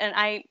headset, and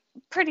I'm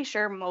pretty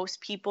sure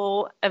most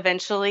people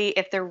eventually,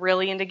 if they're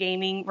really into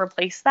gaming,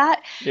 replace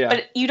that. Yeah.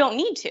 But you don't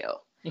need to.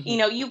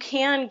 Mhm. You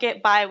can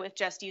get by with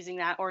just using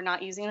that or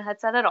not using the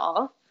headset at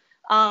all.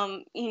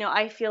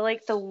 I feel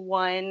like the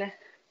one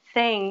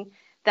thing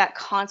that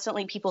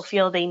constantly people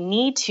feel they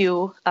need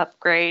to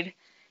upgrade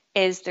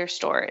is their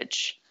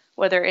storage.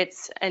 Whether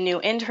it's a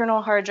new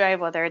internal hard drive,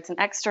 whether it's an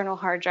external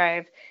hard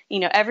drive,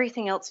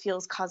 everything else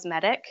feels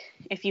cosmetic.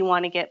 If you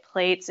want to get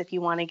plates, if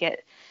you want to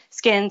get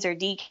skins or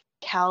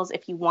decals,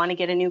 if you want to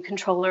get a new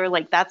controller,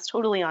 like that's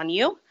totally on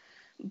you.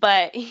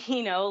 But,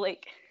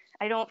 like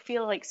I don't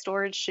feel like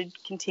storage should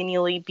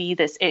continually be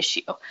this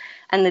issue.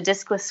 And the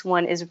diskless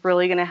one is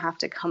really going to have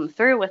to come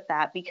through with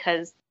that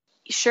because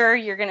sure,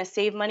 you're going to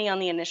save money on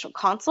the initial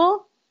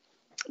console,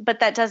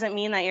 but that doesn't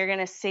mean that you're going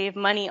to save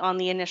money on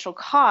the initial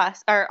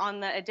cost or on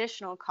the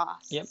additional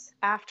costs Yep.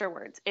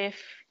 afterwards if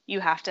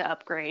you have to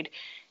upgrade,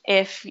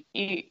 if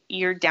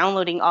you're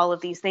downloading all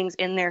of these things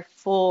in their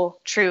full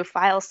true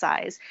file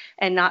size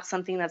and not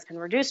something that's been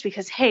reduced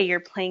because hey, you're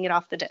playing it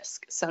off the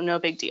disk, so no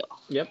big deal.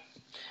 Yep.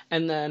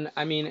 And then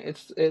I mean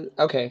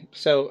okay.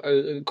 So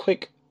a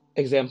quick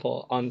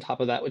example on top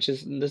of that, which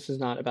is this is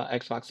not about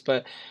Xbox,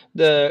 but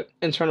the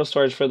internal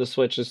storage for the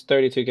Switch is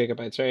 32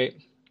 gigabytes, right?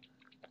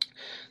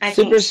 I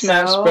think Super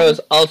Smash so. Bros.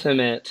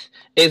 Ultimate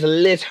is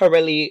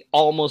literally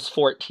almost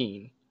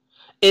 14.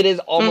 It is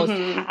almost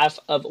Mm-hmm. half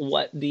of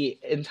what the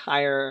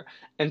entire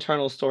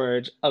internal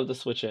storage of the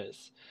Switch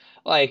is.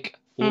 Like,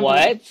 Mm-hmm.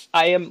 what?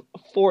 I am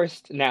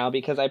forced now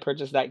because I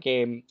purchased that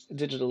game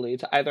digitally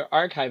to either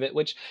archive it,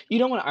 which you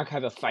don't want to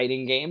archive a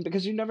fighting game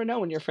because you never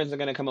know when your friends are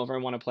going to come over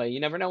and want to play. You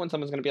never know when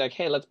someone's going to be like,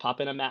 "Hey, let's pop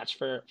in a match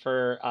for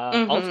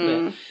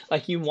Ultimate." Mm-hmm.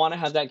 Like you want to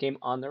have that game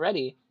on the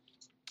ready.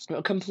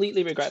 I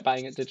completely regret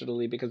buying it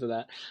digitally because of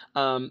that.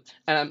 And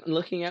I'm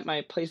looking at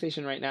my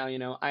PlayStation right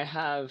now. I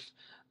have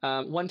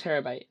 1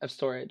 terabyte of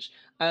storage.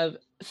 I have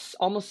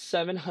almost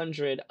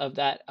 700 of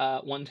that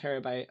 1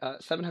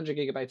 terabyte, 700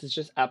 gigabytes is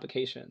just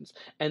applications.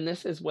 And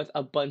this is with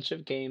a bunch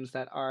of games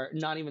that are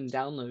not even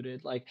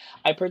downloaded. Like,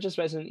 I purchased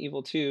Resident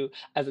Evil 2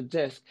 as a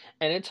disc,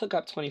 and it took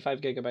up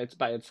 25 gigabytes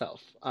by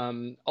itself.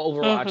 Mm-hmm.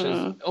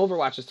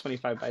 Overwatch is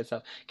 25 by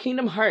itself.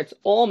 Kingdom Hearts,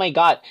 oh my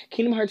god,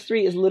 Kingdom Hearts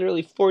 3 is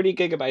literally 40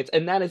 gigabytes,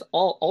 and that is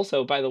all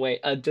also, by the way,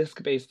 a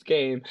disc-based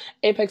game.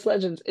 Apex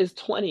Legends is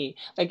 20.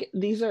 Like,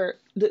 these are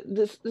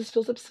this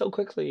fills up so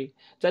quickly.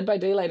 Dead by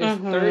Daylight is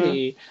Mm-hmm.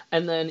 30,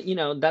 and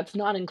then, that's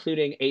not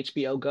including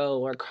HBO Go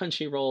or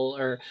Crunchyroll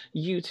or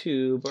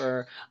YouTube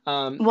or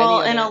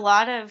Well, any in a other.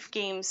 lot of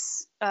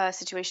games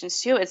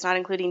situations too, it's not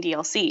including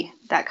DLC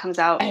that comes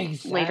out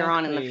later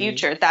on in the Exactly.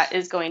 future. That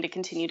is going to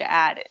continue to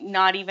add,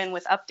 not even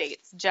with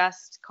updates,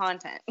 just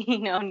content.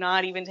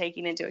 Not even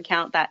taking into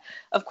account that,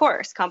 of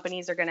course,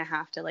 companies are going to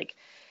have to like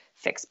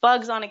fix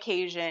bugs on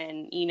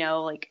occasion.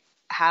 Like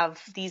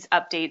have these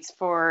updates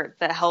for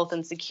the health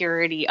and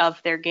security of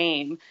their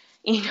game.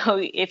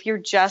 If you're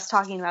just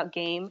talking about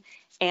game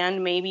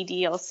and maybe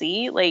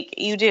DLC, like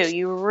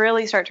you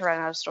really start to run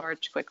out of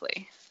storage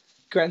quickly.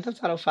 Grand Theft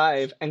Auto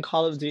 5 and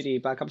Call of Duty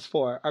Black Ops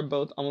 4 are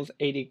both almost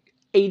 80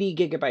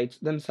 gigabytes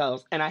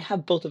themselves, and I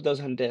have both of those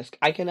on disc.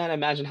 I cannot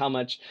imagine how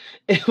much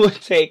it would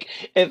take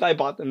if I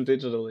bought them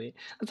digitally.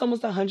 That's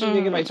almost 100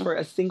 gigabytes Mm-hmm. for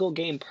a single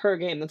game per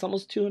game. That's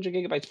almost 200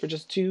 gigabytes for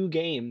just two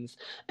games.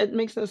 It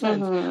makes no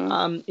sense.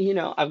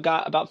 Mm-hmm. I've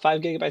got about 5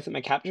 gigabytes in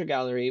my capture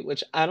gallery,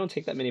 which I don't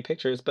take that many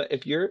pictures, but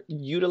if you're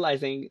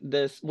utilizing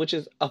this, which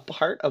is a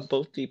part of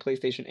both the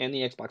PlayStation and the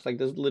Xbox, like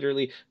this is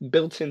literally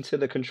built into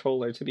the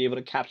controller to be able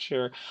to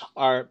capture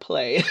our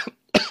play.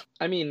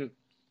 I mean,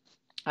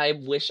 I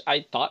wish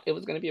I thought it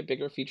was going to be a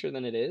bigger feature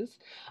than it is.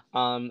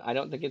 I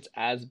don't think it's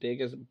as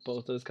big as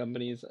both those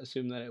companies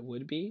assume that it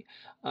would be.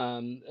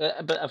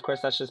 But of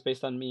course, that's just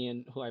based on me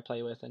and who I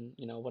play with and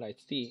what I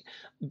see.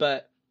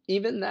 But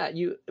even that,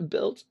 you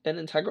built an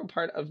integral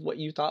part of what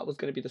you thought was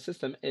going to be the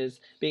system is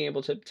being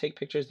able to take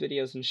pictures,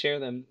 videos, and share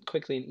them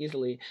quickly and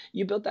easily.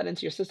 You built that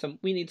into your system.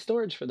 We need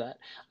storage for that.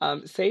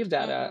 Save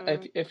data.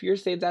 Mm-hmm. If your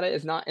save data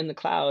is not in the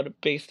cloud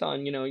based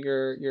on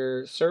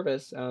your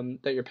service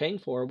that you're paying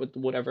for with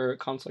whatever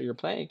console you're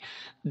playing,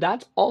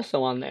 that's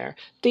also on there.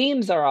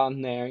 Themes are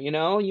on there.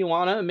 You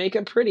want to make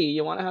it pretty.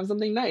 You want to have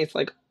something nice.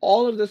 Like,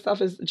 all of this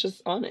stuff is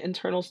just on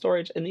internal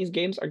storage, and these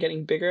games are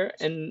getting bigger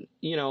and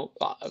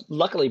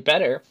luckily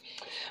better.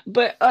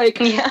 But like,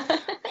 Yeah.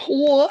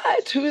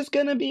 what? Who's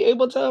gonna be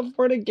able to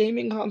afford a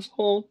gaming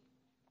console?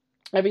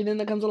 Everything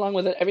that comes along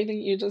with it,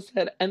 everything you just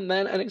said, and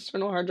then an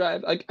external hard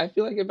drive. Like, I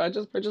feel like if I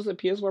just purchase a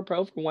PS4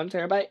 Pro for 1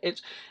 terabyte,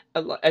 it's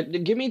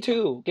give me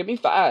two, give me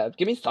five,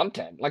 give me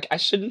something. Like, I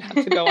shouldn't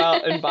have to go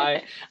out and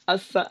buy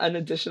an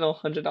additional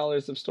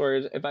 $100 of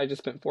storage if I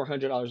just spent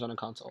 $400 on a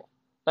console.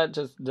 That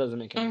just doesn't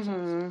make any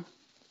sense.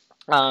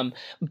 Mm-hmm.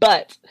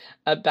 But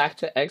back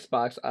to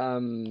Xbox.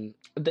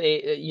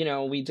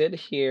 We did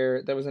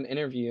hear there was an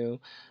interview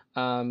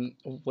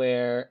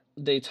where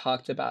they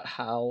talked about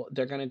how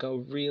they're gonna go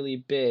really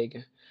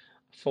big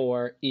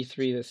for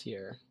E3 this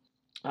year.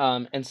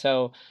 And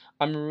so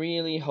I'm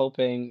really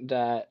hoping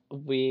that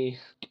we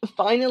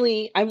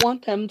finally. I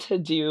want them to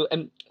do.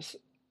 And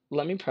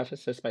let me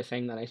preface this by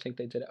saying that I think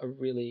they had a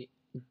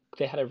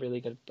really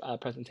good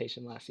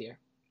presentation last year.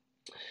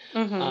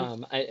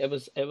 Mm-hmm. It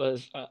was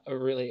a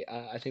really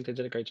I think they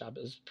did a great job.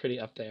 It was pretty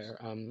up there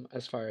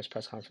as far as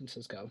press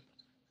conferences go.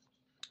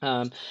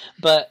 Um,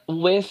 but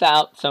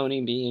without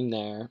Sony being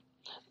there,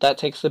 that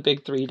takes the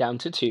big three down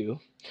to two.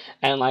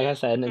 And like I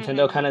said,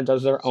 Nintendo Mm-hmm. kind of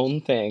does their own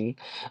thing.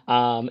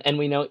 And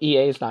we know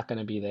EA is not going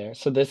to be there.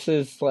 So this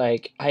is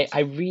like, I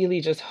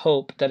really just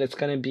hope that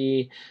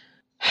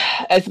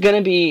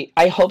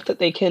I hope that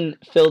they can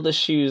fill the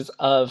shoes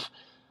of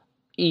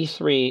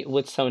E3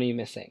 with Sony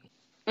missing,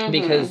 Mm-hmm.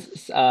 because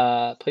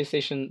the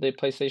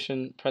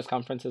PlayStation press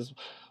conference is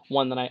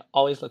one that I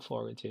always look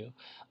forward to,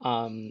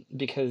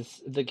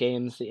 because the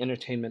games, the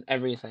entertainment,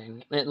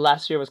 everything.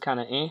 Last year was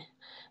kind of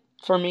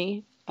for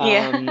me.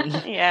 Yeah.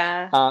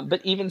 Yeah.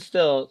 But even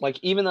still, like,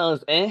 even though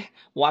it was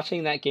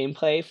watching that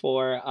gameplay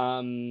for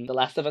The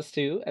Last of Us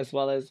 2, as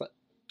well as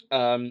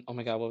oh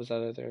my god, what was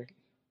that other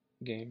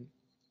game?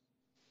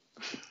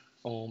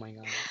 Oh my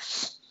god.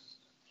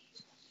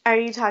 Are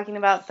you talking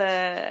about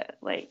the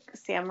like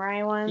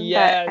samurai one that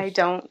Yes. I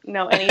don't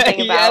know anything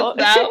Yes, about?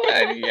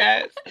 that one.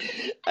 Yes,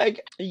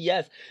 like,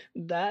 yes,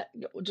 that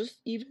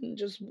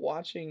just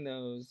watching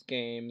those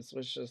games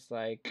was just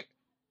like,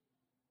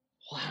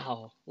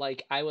 wow.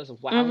 Like, I was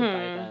wowed by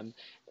Mm-hmm. them.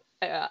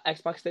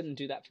 Xbox didn't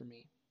do that for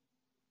me,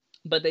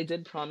 but they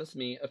did promise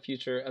me a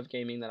future of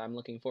gaming that I'm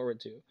looking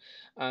forward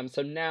to.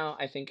 So now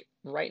I think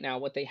right now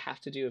what they have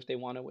to do if they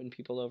want to win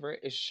people over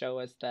is show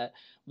us that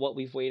what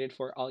we've waited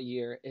for all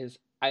year is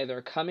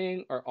either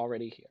coming or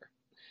already here,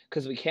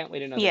 because we can't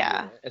wait another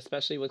Yeah. year,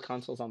 especially with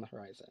consoles on the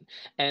horizon.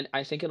 And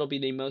I think it'll be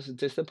the most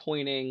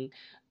disappointing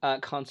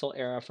console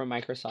era for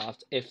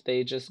Microsoft if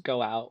they just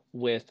go out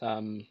with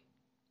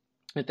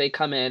if they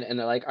come in and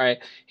they're like, all right,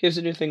 here's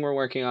a new thing we're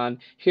working on,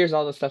 here's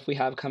all the stuff we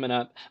have coming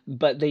up,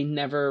 but they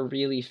never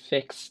really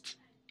fixed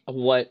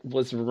what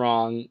was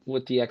wrong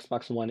with the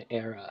Xbox One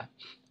era.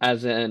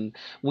 As in,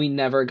 we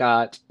never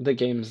got the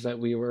games that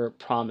we were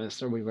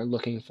promised or we were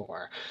looking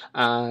for.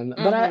 But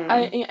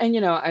Mm-hmm.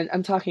 and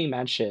I'm talking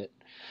mad shit.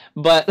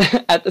 But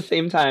at the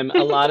same time,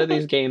 a lot of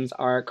these games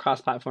are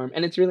cross-platform,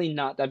 and it's really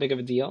not that big of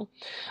a deal.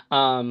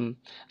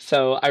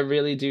 So I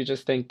really do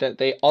just think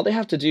that all they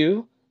have to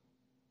do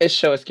is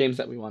show us games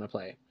that we want to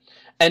play.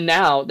 And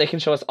now they can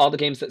show us all the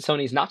games that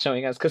Sony's not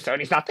showing us because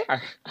Sony's not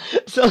there.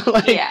 So,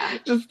 like, Yeah.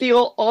 just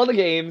steal all the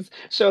games,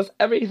 show us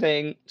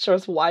everything, show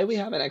us why we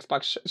have an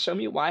Xbox, show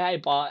me why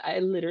I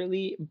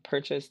literally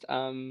purchased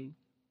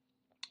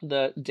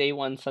the day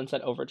one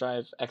Sunset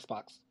Overdrive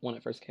Xbox when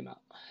it first came out.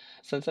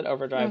 Sunset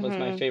Overdrive was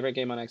my Mm-hmm. favorite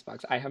game on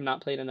Xbox. I have not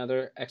played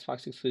another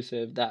Xbox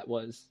exclusive that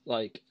was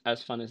like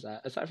as fun as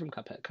that, aside from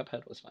Cuphead.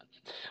 Cuphead was fun,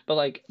 but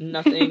like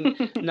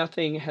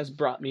nothing has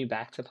brought me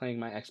back to playing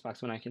my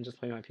Xbox when I can just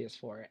play my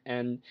PS4.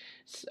 And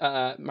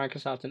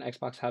Microsoft and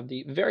Xbox have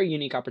the very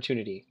unique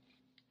opportunity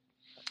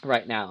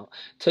right now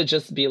to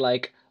just be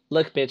like,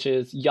 look,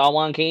 bitches, y'all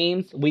want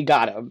games? We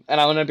got them. And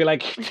I want to be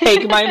like,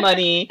 take my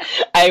money.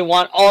 I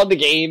want all the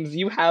games.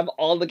 You have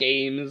all the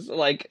games.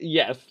 Like,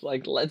 yes,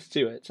 like, let's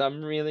do it. So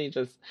I'm rooting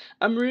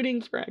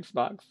for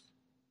Xbox.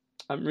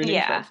 I'm rooting for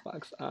Yeah.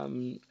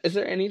 Xbox. Is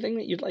there anything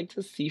that you'd like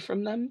to see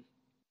from them?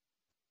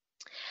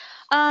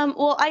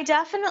 Well, I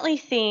definitely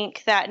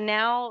think that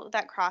now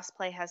that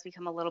crossplay has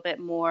become a little bit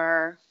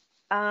more,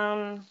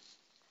 um,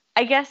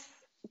 I guess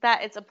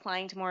that it's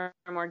applying to more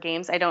and more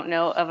games. I don't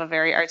know of a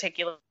very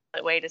articulate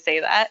way to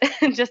say that,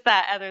 just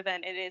that other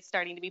than it is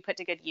starting to be put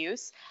to good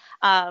use.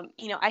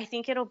 I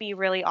think it'll be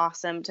really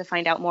awesome to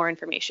find out more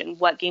information.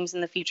 What games in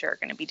the future are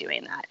going to be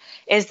doing that?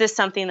 Is this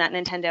something that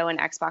Nintendo and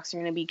Xbox are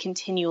going to be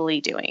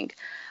continually doing?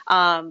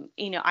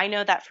 I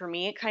know that for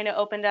me, it kind of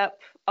opened up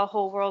a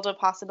whole world of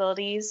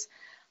possibilities.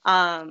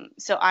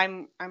 So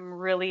I'm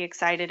really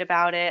excited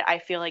about it. I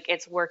feel like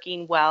it's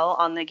working well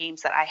on the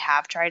games that I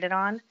have tried it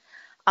on.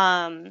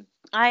 Um,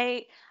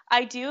 I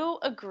I do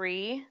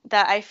agree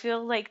that I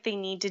feel like they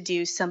need to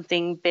do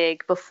something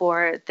big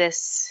before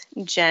this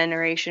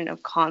generation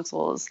of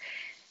consoles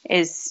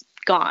is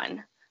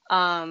gone.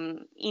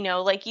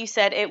 Like you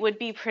said, it would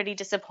be pretty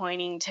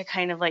disappointing to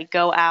kind of like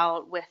go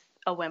out with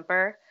a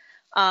whimper.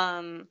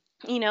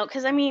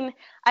 Because I mean,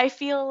 I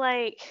feel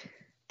like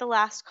the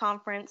last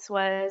conference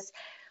was,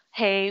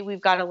 hey,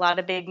 we've got a lot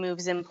of big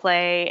moves in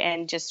play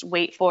and just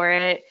wait for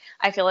it.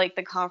 I feel like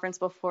the conference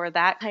before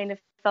that kind of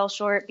fell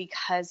short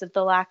because of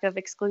the lack of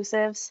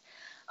exclusives.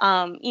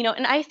 And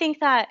I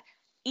think that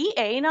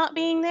EA not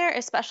being there,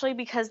 especially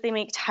because they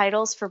make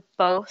titles for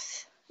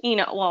both,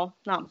 well,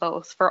 not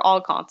both, for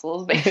all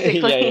consoles, Yeah, yeah,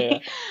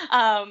 basically.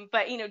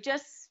 But,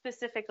 just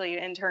specifically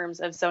in terms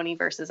of Sony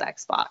versus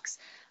Xbox.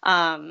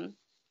 Um,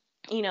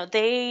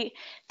 they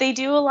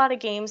do a lot of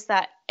games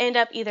that end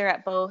up either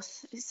at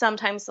both.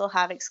 Sometimes they'll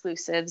have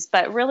exclusives,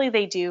 but really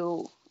they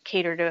do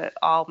cater to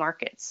all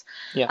markets.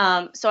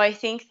 yeah, So I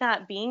think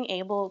that being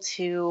able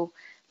to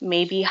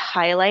maybe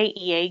highlight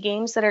EA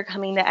games that are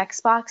coming to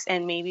Xbox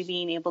and maybe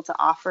being able to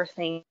offer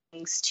things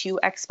to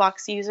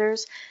Xbox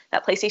users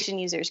that PlayStation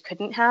users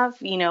couldn't have,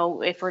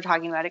 if we're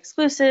talking about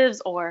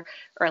exclusives or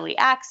early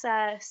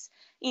access,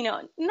 none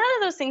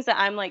of those things that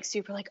I'm like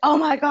super like, oh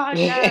my God,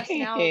 yes,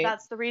 now yeah.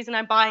 that's the reason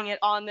I'm buying it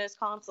on this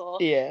console.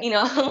 Yeah.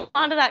 A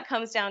lot of that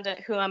comes down to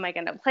who am I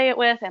going to play it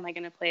with? Am I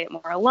going to play it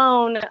more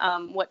alone?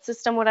 What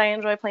system would I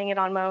enjoy playing it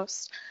on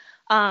most?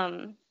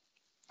 Um,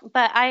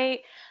 but I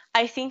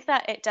think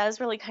that it does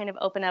really kind of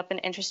open up an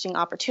interesting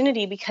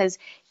opportunity because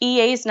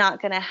EA is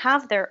not going to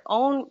have their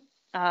own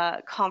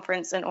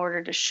conference in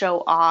order to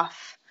show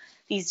off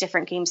these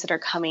different games that are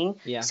coming.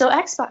 Yeah. So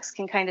Xbox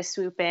can kind of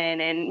swoop in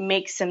and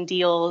make some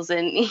deals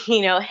and,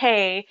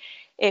 hey,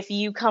 if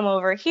you come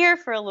over here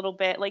for a little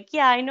bit, like,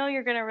 yeah, I know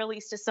you're going to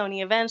release to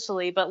Sony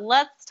eventually, but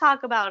let's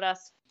talk about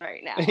us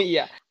right now.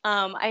 Yeah.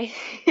 I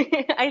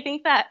I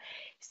think that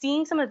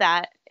seeing some of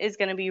that is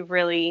going to be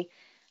really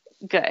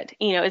good.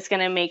 It's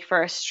going to make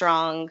for a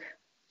strong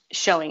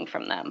showing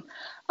from them.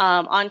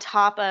 On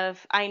top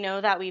of, I know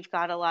that we've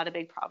got a lot of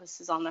big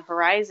promises on the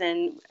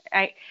horizon.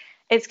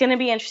 It's going to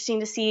be interesting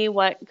to see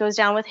what goes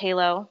down with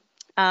Halo.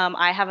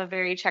 I have a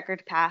very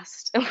checkered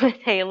past with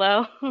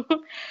Halo.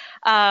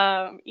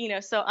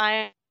 So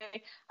I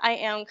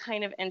am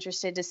kind of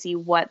interested to see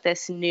what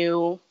this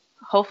new,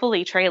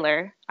 hopefully,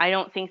 trailer. I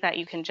don't think that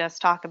you can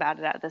just talk about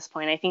it at this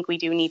point. I think we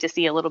do need to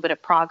see a little bit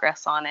of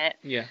progress on it.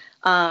 Yeah.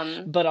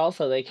 Um, But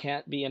also, they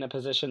can't be in a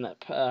position that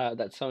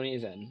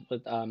Sony's in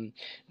with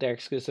their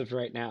exclusive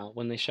right now.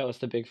 When they show us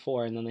the big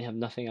four and then they have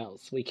nothing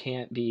else, we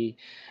can't be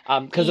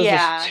because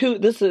yeah,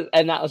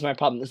 and that was my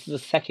problem. This is the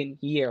second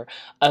year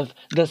of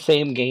the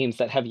same games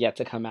that have yet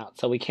to come out,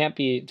 so we can't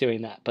be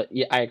doing that. But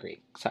yeah, I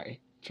agree. Sorry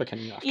for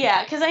cutting you off.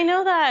 Yeah, because I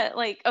know that,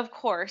 like, of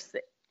course,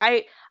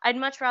 I'd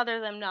much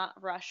rather them not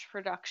rush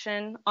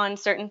production on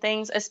certain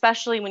things,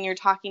 especially when you're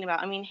talking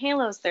about, I mean,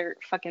 Halo's their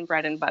fucking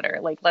bread and butter.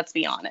 Like, let's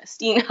be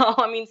honest, you know?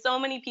 I mean, so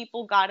many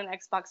people got an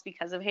Xbox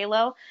because of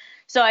Halo.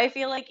 So I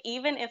feel like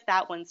even if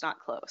that one's not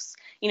close,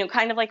 you know,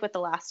 kind of like with The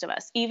Last of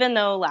Us, even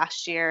though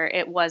last year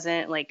it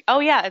wasn't like, oh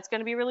yeah, it's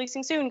going to be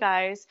releasing soon,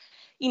 guys,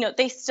 you know,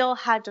 they still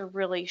had to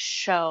really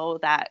show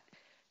that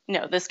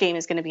no, this game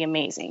is going to be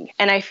amazing.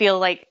 And I feel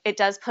like it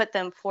does put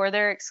them, for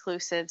their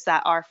exclusives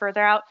that are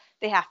further out,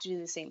 they have to do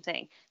the same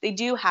thing. They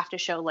do have to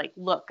show, like,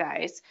 look,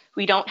 guys,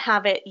 we don't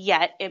have it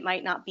yet. It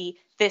might not be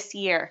this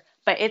year,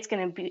 but it's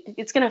going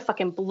to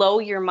fucking blow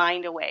your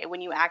mind away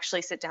when you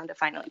actually sit down to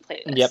finally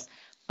play this. Yep.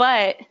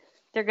 But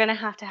they're going to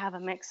have a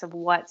mix of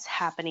what's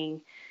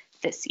happening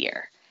this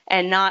year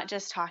and not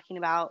just talking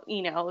about,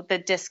 you know, the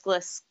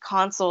discless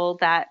console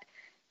that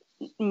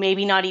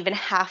maybe not even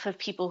half of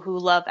people who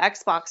love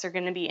Xbox are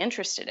going to be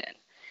interested in,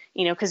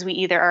 you know, because we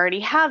either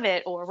already have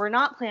it or we're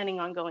not planning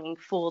on going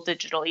full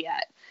digital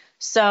yet.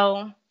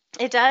 So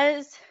it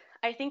does,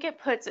 I think it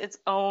puts its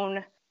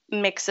own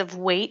mix of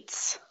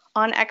weights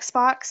on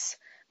Xbox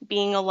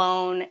being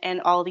alone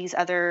and all these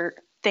other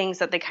things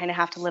that they kind of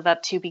have to live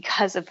up to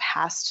because of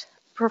past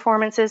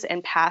performances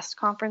and past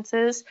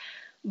conferences.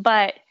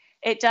 But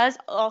it does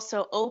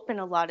also open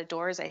a lot of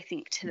doors, I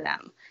think, to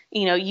them.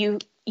 You know,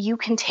 you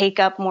can take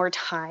up more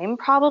time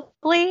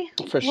probably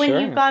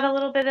when you've got a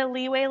little bit of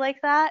leeway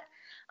like that.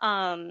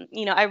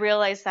 You know, I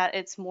realize that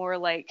it's more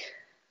like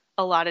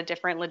a lot of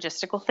different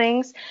logistical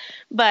things,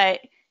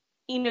 but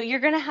you know, you're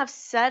going to have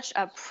such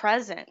a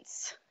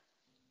presence.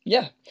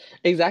 Yeah,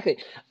 exactly.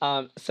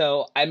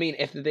 So I mean,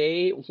 if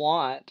they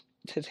want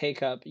to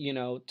take up, you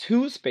know,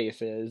 two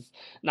spaces,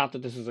 not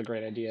that this is a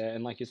great idea,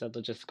 and like you said,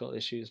 logistical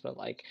issues, but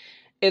like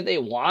if they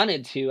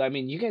wanted to, I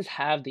mean, you guys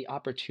have the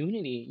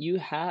opportunity. You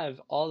have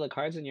all the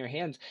cards in your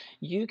hands.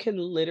 You can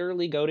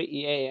literally go to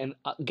EA and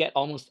get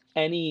almost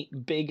any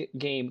big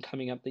game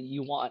coming up that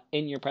you want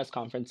in your press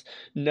conference.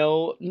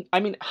 No, I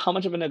mean, how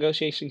much of a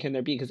negotiation can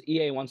there be? Because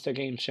EA wants their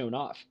games shown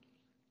off.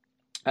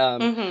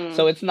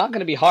 So it's not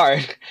going to be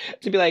hard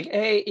to be like,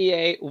 hey,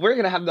 EA, we're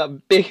going to have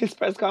the biggest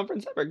press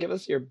conference ever. Give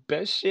us your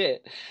best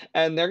shit.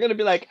 And they're going to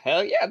be like,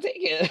 hell yeah, take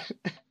it.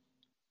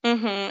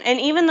 And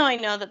even though I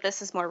know that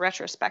this is more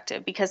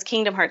retrospective because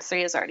Kingdom Hearts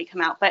 3 has already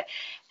come out, but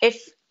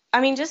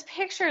just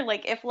picture,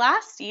 like, if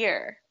last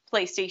year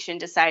PlayStation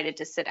decided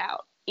to sit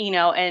out, you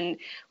know, and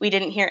we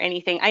didn't hear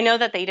anything. I know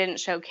that they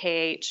didn't show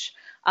KH,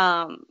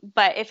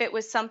 but if it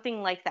was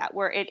something like that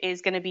where it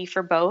is going to be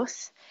for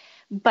both,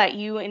 but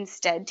you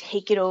instead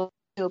take it over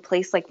to a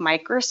place like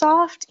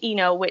Microsoft, you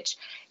know, which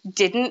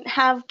didn't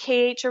have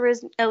KH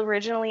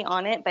originally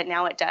on it, but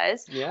now it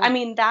does. Yeah. I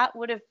mean, that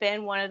would have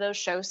been one of those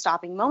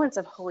show-stopping moments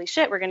of, holy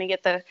shit, we're going to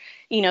get the,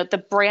 you know, the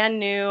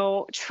brand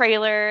new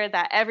trailer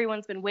that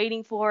everyone's been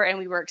waiting for and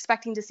we were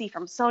expecting to see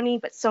from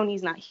Sony, but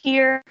Sony's not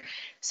here.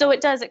 So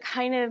it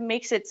kind of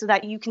makes it so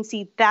that you can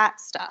see that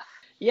stuff.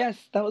 Yes,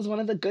 that was one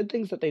of the good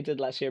things that they did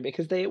last year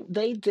because they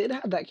did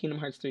have that Kingdom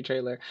Hearts 3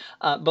 trailer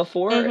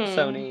before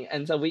Sony,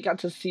 and so we got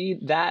to see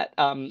that.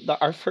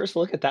 Our first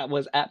look at that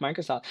was at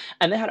Microsoft,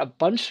 and they had a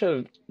bunch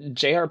of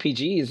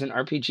JRPGs and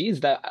RPGs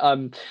that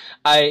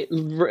I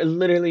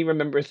literally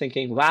remember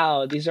thinking,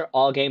 wow, these are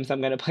all games I'm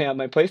going to play on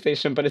my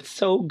PlayStation, but it's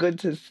so good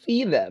to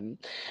see them.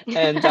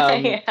 And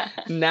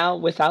now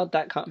without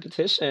that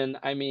competition,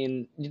 I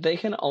mean, they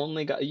can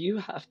only go, you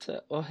have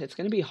to, it's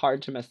going to be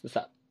hard to mess this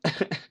up.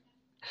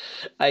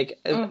 Like,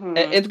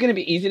 it's going to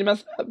be easy to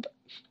mess it up,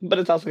 but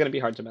it's also going to be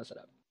hard to mess it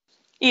up.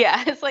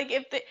 Yeah, it's like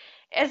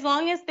as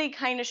long as they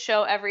kind of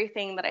show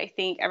everything that I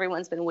think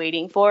everyone's been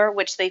waiting for,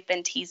 which they've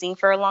been teasing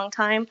for a long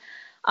time,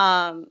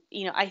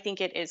 you know, I think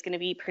it is going to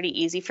be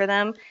pretty easy for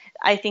them.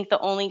 I think the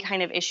only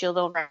kind of issue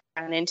they'll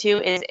run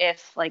into is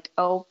if, like,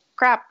 oh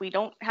crap, we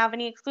don't have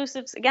any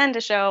exclusives again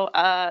to show,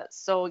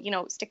 so, you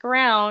know, stick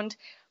around.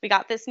 We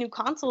got this new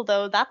console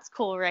though. That's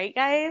cool, right,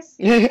 guys?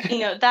 You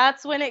know,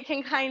 that's when it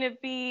can kind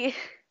of be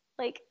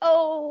like,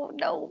 oh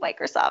no,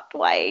 Microsoft,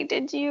 why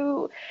did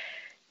you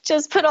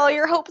just put all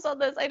your hopes on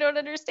this? I don't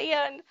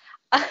understand.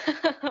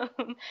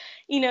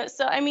 You know,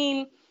 so I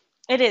mean,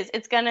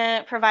 it's going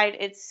to provide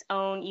its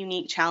own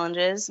unique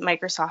challenges,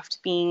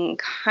 Microsoft being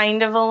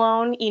kind of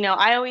alone. You know,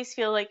 I always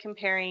feel like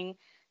comparing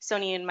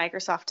Sony and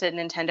Microsoft to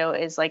Nintendo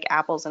is like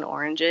apples and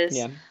oranges.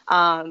 Yeah.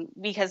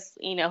 Because,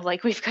 you know,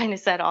 like we've kind of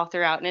said all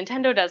throughout,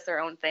 Nintendo does their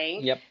own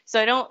thing. Yep. So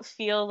I don't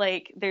feel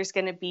like there's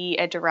going to be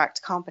a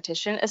direct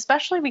competition,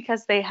 especially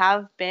because they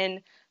have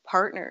been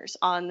partners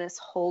on this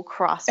whole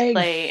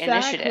cross-play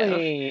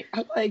initiative.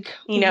 I'm like,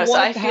 you know, what so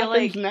I feel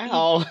like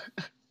now?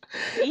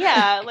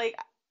 Yeah, like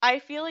I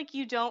feel like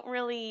you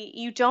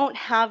don't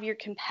have your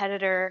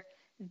competitor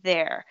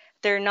there.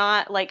 They're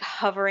not like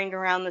hovering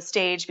around the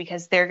stage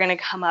because they're going to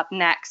come up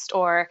next,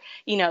 or,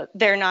 you know,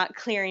 they're not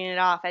clearing it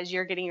off as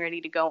you're getting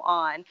ready to go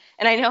on.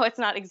 And I know it's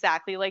not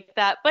exactly like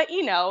that, but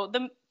you know,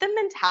 the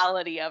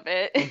mentality of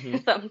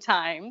it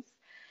sometimes,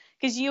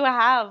 because you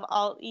have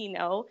all, you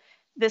know,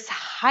 this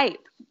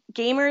hype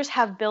gamers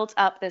have built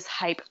up this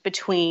hype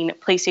between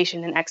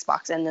PlayStation and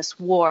Xbox and this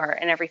war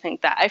and everything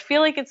like that. I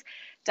feel like it's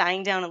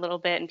dying down a little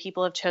bit and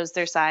people have chose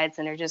their sides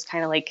and are just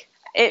kind of like,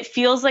 it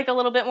feels like a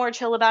little bit more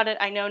chill about it.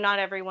 I know not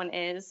everyone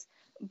is,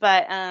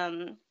 but,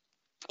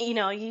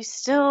 you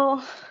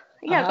still,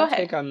 yeah, go ahead.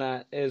 Take on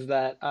that is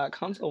that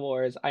console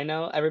wars, I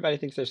know everybody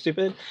thinks they're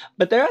stupid,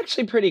 but they're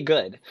actually pretty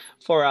good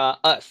for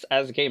us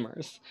as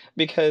gamers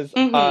because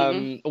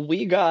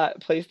we got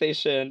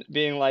PlayStation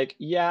being like,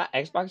 yeah,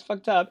 Xbox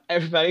fucked up,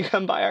 everybody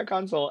come buy our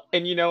console,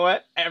 and you know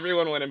what?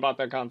 Everyone went and bought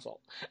their console,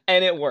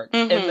 and it worked.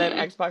 And then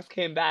Xbox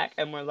came back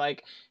and were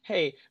like,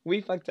 hey,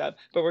 we fucked up,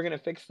 but we're going to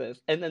fix this.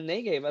 And then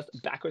they gave us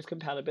backwards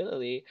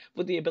compatibility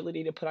with the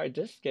ability to put our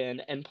disc in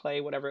and play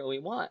whatever we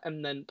want.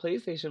 And then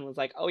PlayStation was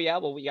like, oh yeah,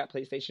 well, we got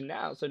PlayStation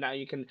now, so now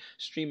you can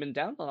stream and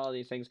download all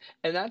these things.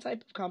 And that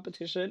type of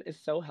competition is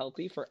so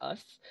healthy for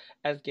us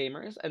as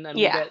gamers. And then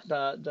we get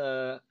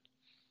the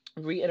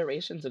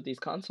reiterations of these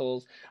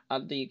consoles,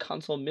 the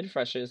console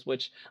mid-freshes,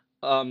 which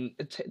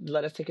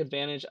let us take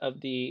advantage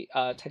of the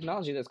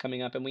technology that's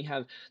coming up. And we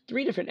have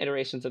 3 different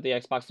iterations of the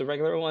Xbox: the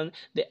regular one,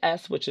 the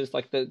S, which is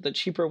like the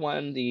cheaper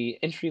one, the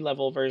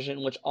entry-level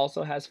version, which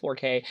also has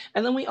 4K,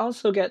 and then we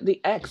also get the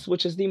X,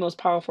 which is the most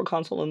powerful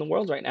console in the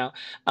world right now.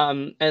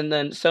 And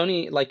then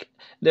Sony, like,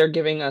 they're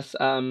giving us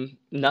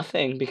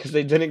nothing because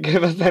they didn't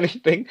give us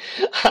anything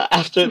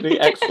after the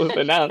X was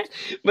announced.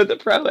 But the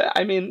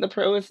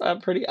Pro is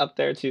pretty up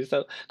there too.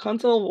 So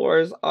console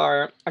wars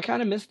I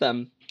kind of miss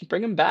them.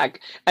 Bring them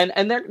back, and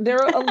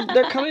they're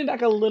coming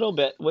back a little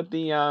bit with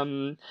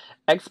the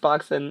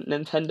Xbox and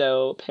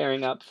Nintendo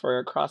pairing up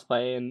for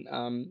crossplay,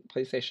 and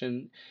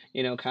PlayStation,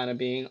 kind of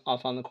being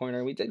off on the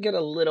corner. We did get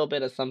a little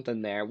bit of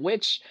something there,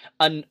 which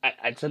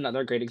it's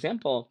another great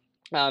example.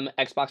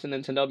 Xbox and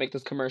Nintendo make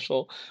this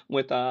commercial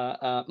with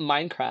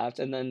Minecraft,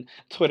 and then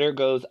Twitter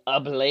goes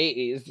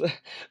ablaze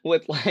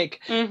with like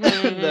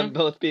them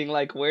both being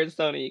like, "Where's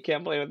Sony? You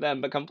can't play with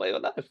them, but come play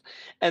with us."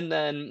 And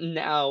then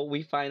now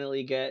we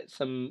finally get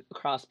some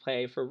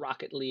crossplay for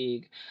Rocket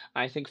League.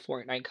 I think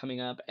Fortnite coming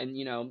up, and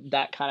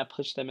that kind of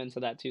pushed them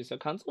into that too. So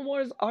console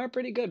wars are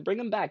pretty good. Bring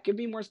them back. Give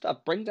me more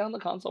stuff. Bring down the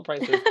console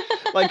prices.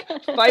 Like,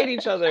 fight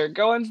each other.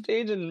 Go on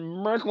stage and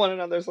murk one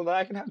another so that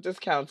I can have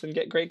discounts and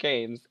get great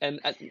games. And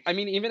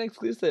even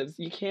exclusives.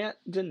 You can't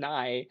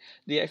deny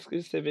the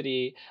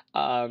exclusivity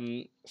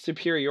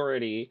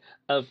superiority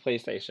of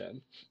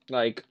PlayStation.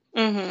 Like,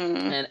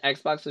 and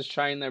Xbox is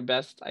trying their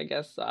best, I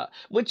guess,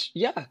 which,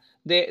 yeah,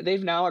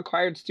 they've now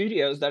acquired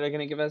studios that are going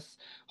to give us,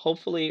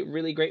 hopefully,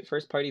 really great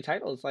first-party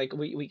titles. Like,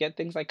 we get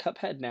things like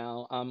Cuphead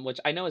now,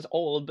 which I know is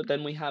old, but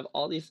then we have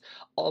all these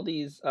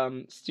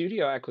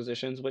studio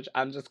acquisitions, which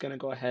I'm just going to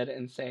go ahead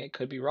and say,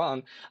 could be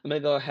wrong, I'm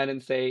going to go ahead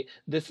and say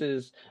this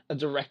is a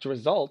direct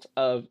result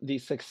of the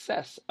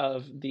success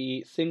of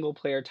the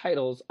single-player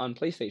titles on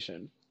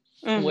PlayStation.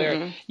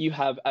 Where you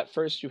have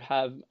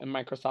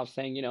Microsoft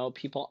saying,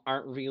 people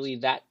aren't really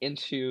that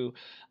into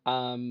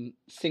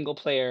single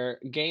player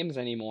games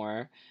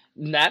anymore.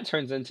 And that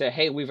turns into,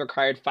 hey, we've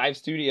acquired 5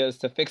 studios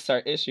to fix our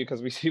issue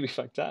because we see we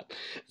fucked up.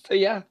 So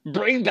yeah,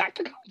 bring back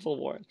the console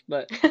wars.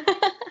 But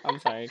I'm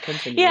sorry,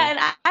 continue. Yeah, and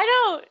I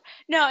don't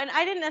no, and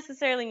I didn't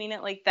necessarily mean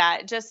it like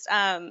that. Just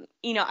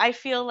I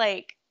feel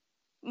like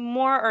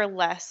more or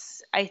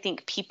less, I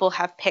think people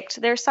have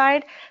picked their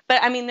side.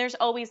 But there's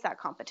always that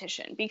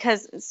competition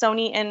because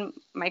Sony and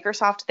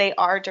Microsoft, they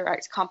are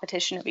direct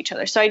competition of each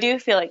other. So I do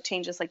feel like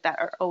changes like that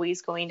are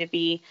always going to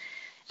be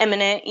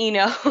imminent,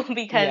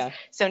 because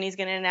Sony's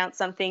going to announce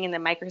something and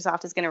then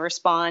Microsoft is going to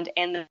respond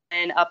and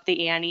then up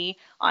the ante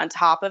on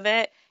top of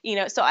it.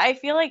 So I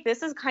feel like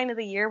this is kind of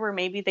the year where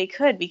maybe they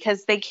could,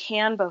 because they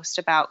can boast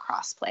about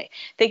crossplay.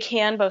 They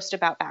can boast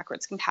about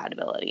backwards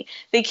compatibility.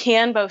 They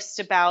can boast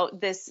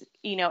about this,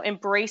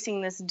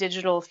 embracing this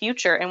digital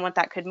future and what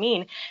that could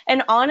mean.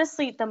 And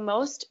honestly, the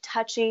most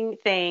touching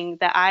thing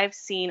that I've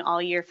seen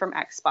all year from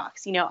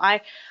Xbox,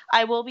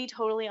 I will be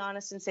totally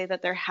honest and say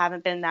that there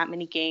haven't been that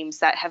many games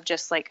that have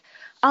just like,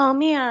 oh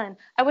man,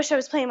 I wish I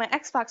was playing my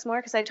Xbox more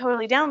because I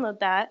totally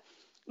download that.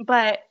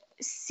 But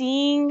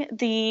seeing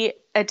the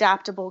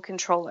adaptable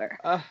controller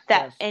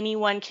that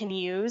anyone can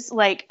use,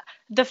 like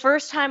the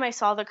first time I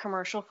saw the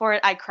commercial for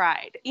it, I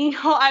cried.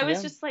 I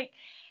was just like,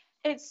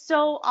 it's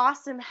so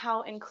awesome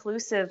how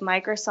inclusive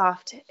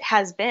Microsoft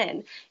has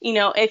been.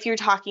 If you're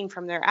talking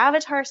from their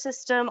avatar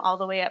system all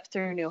the way up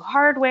through new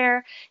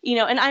hardware,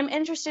 and I'm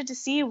interested to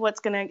see what's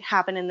going to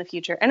happen in the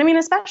future. And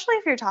especially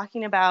if you're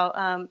talking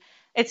about,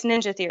 it's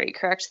Ninja Theory,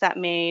 correct? That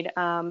made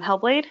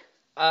Hellblade?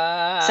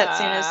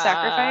 Setsuna's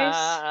Sacrifice?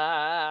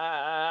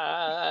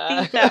 I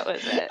think that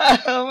was it.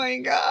 Oh my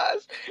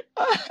gosh.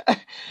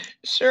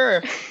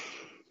 Sure.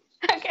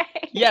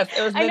 Okay. Yes,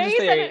 it was Ninja Theory. I know you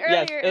said it earlier.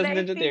 Yes, it was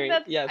Ninja Theory.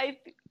 Yes.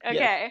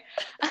 Okay.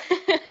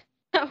 Yes.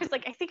 I was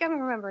like, I think I'm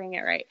remembering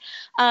it right.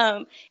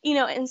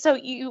 And so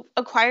you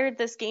acquired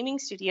this gaming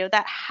studio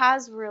that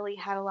has really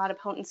had a lot of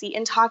potency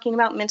in talking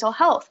about mental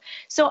health.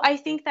 So I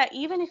think that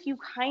even if you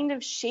kind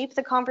of shape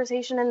the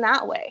conversation in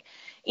that way,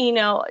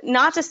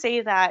 Not to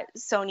say that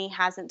Sony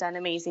hasn't done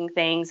amazing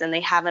things and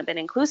they haven't been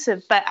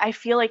inclusive, but I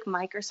feel like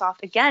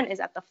Microsoft, again, is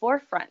at the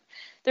forefront.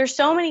 There's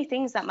so many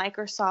things that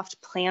Microsoft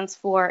plans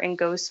for and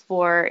goes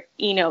for,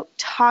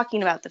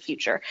 talking about the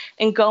future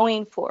and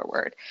going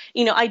forward.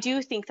 I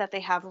do think that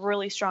they have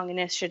really strong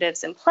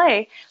initiatives in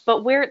play,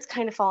 but where it's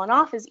kind of fallen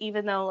off is,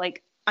 even though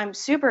like I'm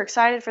super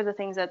excited for the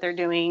things that they're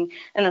doing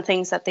and the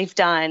things that they've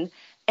done,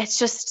 it's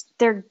just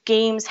their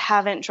games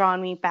haven't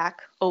drawn me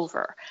back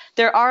over.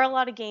 There are a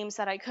lot of games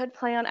that I could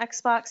play on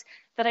Xbox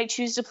that I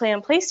choose to play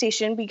on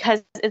PlayStation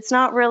because it's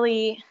not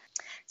really,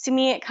 to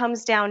me, it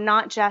comes down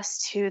not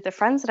just to the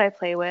friends that I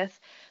play with,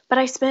 but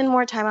I spend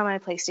more time on my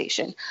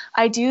PlayStation.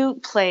 I do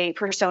play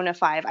Persona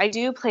 5. I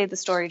do play the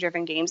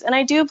story-driven games, and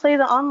I do play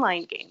the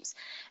online games.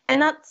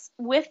 And that's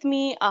with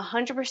me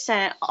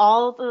 100%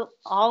 all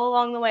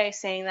along the way,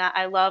 saying that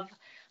I love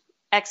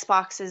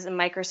Xbox's and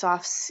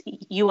Microsoft's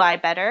UI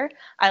better.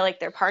 I like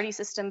their party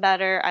system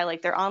better. I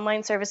like their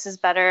online services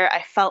better.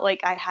 I felt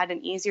like I had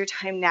an easier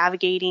time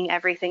navigating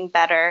everything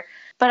better.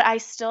 But I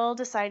still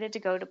decided to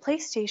go to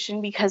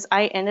PlayStation because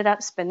I ended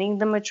up spending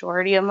the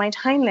majority of my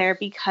time there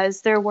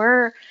because there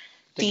were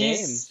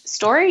these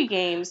story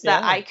games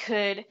that I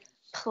could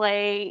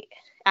play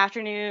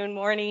afternoon,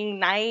 morning,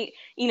 night,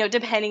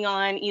 depending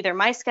on either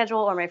my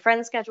schedule or my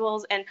friends'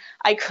 schedules. And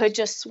I could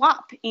just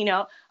swap,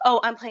 oh,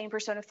 I'm playing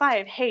Persona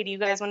 5. Hey, do you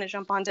guys want to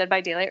jump on Dead by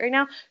Daylight right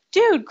now?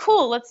 Dude,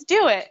 cool, let's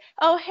do it.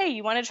 Oh, hey,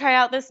 you want to try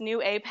out this new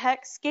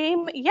Apex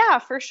game? Yeah,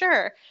 for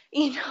sure.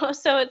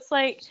 So it's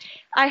like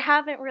I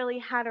haven't really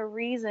had a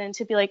reason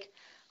to be like,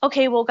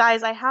 okay, well,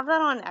 guys, I have that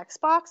on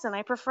Xbox and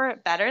I prefer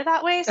it better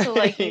that way. So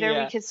like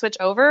either we could switch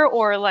over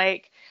or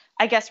like,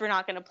 I guess we're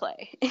not going to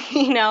play,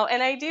 and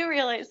I do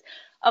realize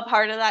a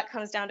part of that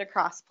comes down to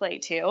crossplay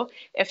too.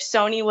 If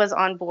Sony was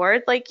on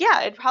board, like,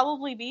 yeah, it'd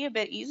probably be a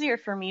bit easier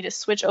for me to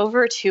switch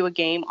over to a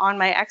game on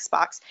my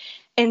Xbox,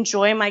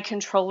 enjoy my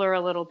controller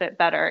a little bit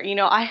better.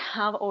 I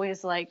have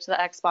always liked the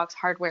Xbox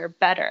hardware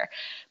better,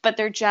 but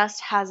there just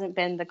hasn't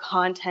been the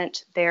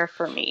content there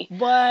for me.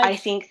 What? I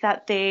think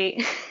that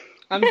they...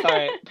 I'm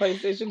sorry.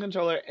 PlayStation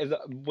controller is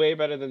way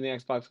better than the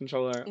Xbox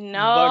controller. No.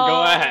 But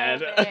go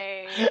ahead. No.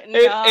 It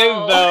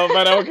is though,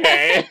 but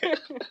okay.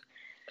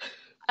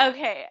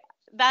 Okay.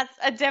 That's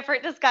a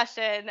different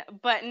discussion,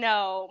 but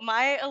no,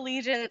 my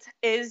allegiance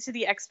is to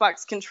the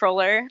Xbox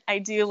controller. I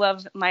do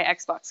love my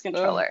Xbox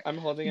controller. I'm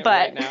holding it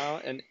right now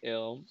and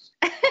ill.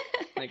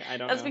 Like, I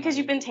don't That's know because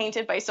you've been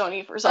tainted by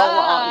Sony for so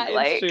long.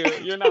 It's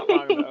true. You're not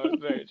wrong though.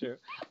 It's very true.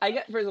 I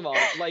get, first of all,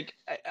 like,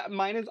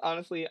 mine is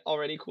honestly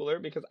already cooler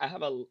because I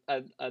have a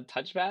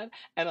touchpad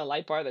and a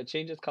light bar that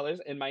changes colors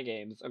in my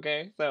games.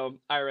 Okay, so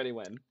I already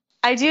win.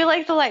 I do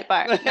like the light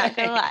bar, not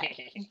gonna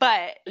lie.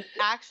 But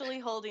actually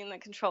holding the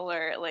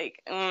controller, like,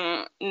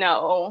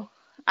 no.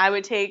 I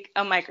would take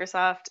a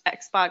Microsoft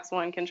Xbox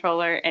One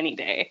controller any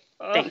day.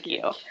 Thank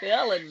you.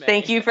 Killing me.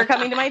 Thank you for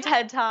coming to my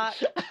TED Talk.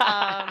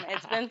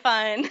 It's been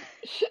fun.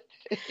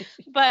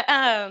 But,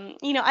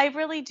 I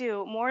really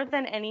do. More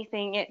than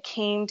anything, it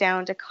came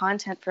down to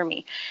content for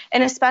me.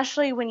 And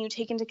especially when you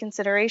take into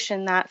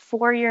consideration that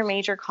for your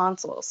major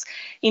consoles,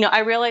 I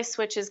realize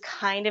Switch is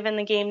kind of in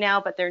the game now,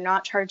 but they're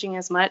not charging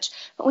as much.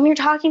 But when you're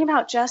talking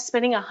about just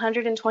spending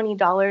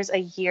 $120 a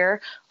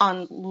year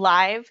on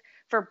live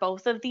for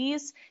both of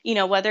these,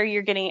 whether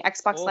you're getting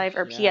Xbox Live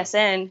or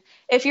PSN,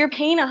 if you're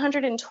paying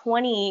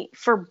 $120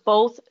 for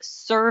both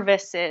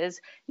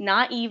services,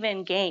 not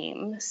even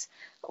games,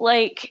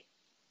 like,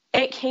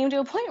 it came to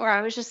a point where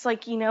I was just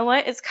like, you know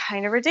what? It's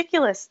kind of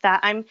ridiculous that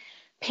I'm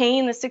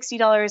paying the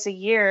 $60 a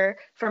year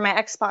for my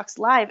Xbox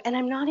Live and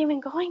I'm not even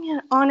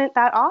going on it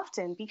that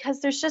often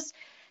because there's just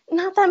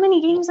not that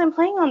many games I'm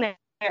playing on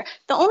there.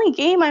 The only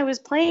game I was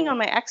playing on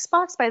my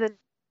Xbox by the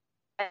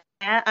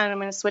and I'm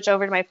going to switch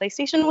over to my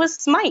PlayStation was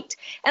Smite.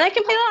 And I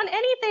can play it on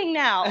anything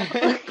now.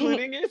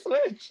 Including your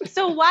Switch.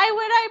 So why would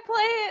I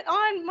play it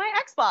on my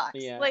Xbox?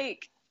 Yeah.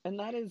 Like, and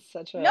that is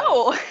such a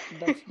no.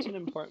 That's such an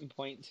important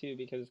point too,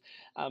 because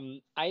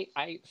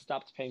I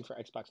stopped paying for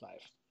Xbox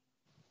Live.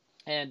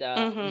 And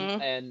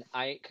and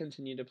I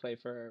continue to play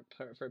for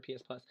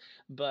PS Plus.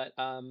 But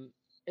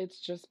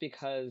it's just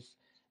because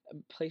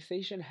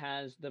PlayStation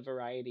has the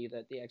variety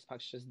that the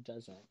Xbox just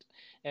doesn't.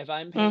 If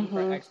I'm paying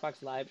for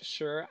Xbox Live,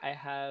 sure, I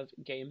have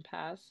Game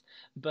Pass,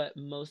 but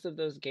most of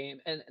those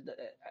games, and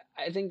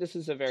I think this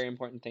is a very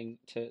important thing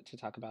to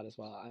talk about as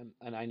well.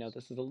 And I know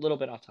this is a little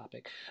bit off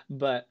topic,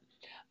 but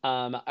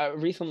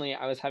recently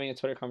I was having a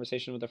Twitter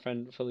conversation with a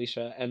friend,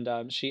 Felicia,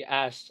 and she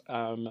asked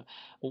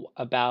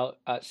about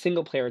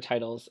single player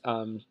titles.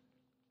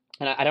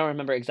 And I don't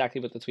remember exactly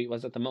what the tweet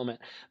was at the moment,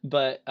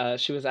 but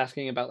she was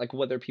asking about like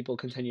whether people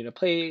continue to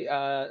play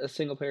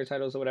single player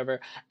titles or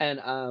whatever.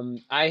 And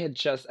I had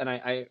just, and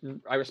I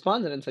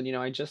responded and said,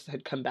 I just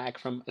had come back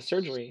from a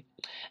surgery,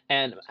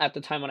 and at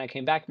the time when I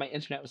came back, my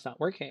internet was not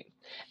working,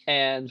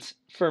 and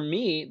for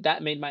me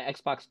that made my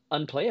Xbox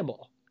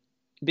unplayable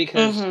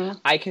because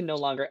I can no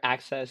longer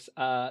access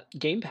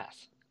Game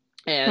Pass.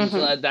 And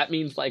Mhm. that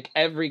means like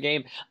every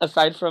game,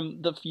 aside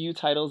from the few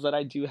titles that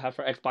I do have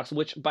for Xbox,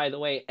 which by the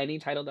way, any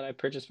title that I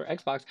purchase for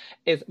Xbox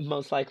is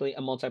most likely a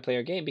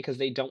multiplayer game because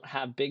they don't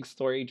have big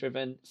story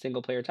driven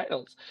single player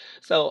titles.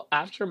 So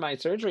after my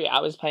surgery, I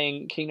was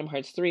playing Kingdom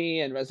Hearts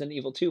 3 and Resident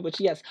Evil 2, which,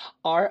 yes,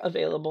 are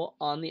available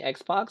on the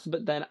Xbox,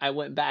 but then I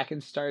went back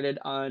and started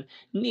on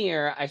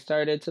Nier. I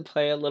started to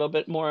play a little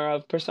bit more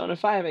of Persona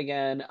 5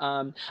 again.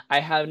 I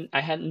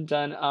hadn't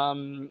done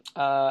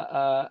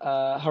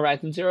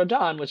Horizon Zero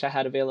Dawn, which I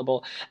had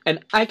available,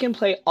 and I can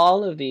play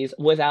all of these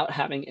without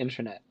having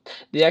internet.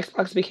 The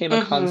Xbox became a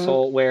Mhm.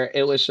 console where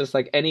it was just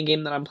like any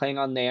game that I'm playing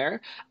on there,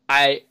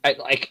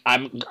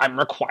 I'm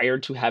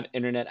required to have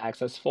internet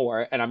access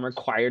for, and I'm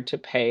required to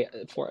pay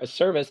for a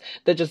service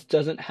that just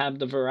doesn't have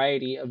the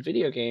variety of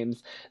video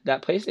games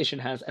that PlayStation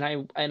has, and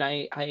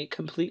I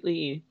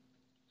completely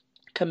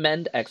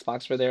commend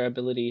Xbox for their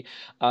ability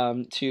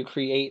to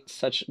create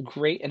such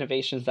great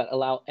innovations that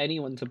allow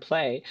anyone to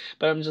play.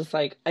 But I'm just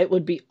like, it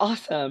would be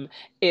awesome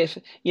if,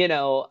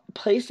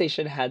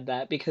 PlayStation had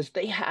that because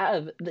they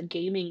have the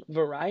gaming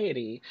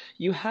variety.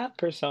 You have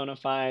Persona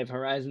 5,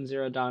 Horizon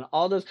Zero Dawn,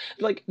 all those,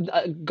 like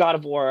God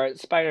of War,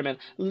 Spider Man,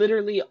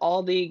 literally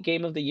all the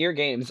Game of the Year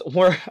games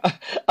were,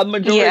 a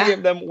majority Yeah.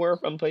 of them were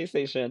from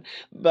PlayStation,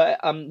 but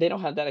they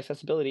don't have that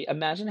accessibility.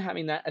 Imagine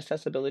having that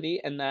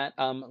accessibility and that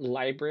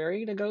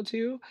library to go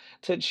to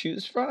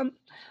choose from.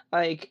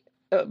 Like,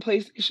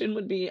 PlayStation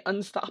would be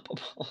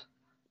unstoppable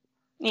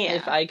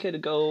if Yeah. I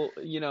could go,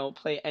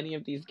 play any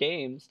of these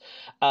games.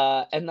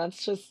 And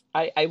that's just,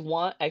 I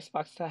want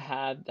Xbox to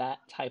have that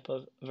type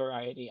of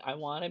variety. I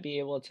want to be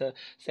able to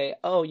say,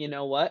 oh, you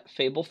know what?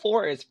 Fable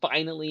 4 is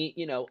finally,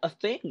 a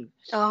thing.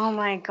 Oh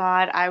my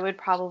God, I would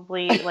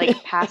probably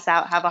like pass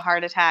out, have a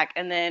heart attack,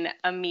 and then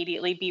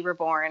immediately be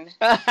reborn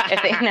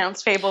if they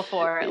announced Fable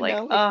 4. Like,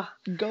 Like, oh,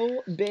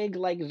 go big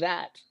like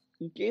that.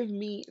 Give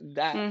me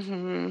that.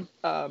 mhm.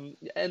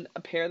 And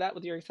pair that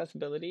with your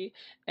accessibility,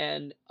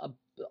 and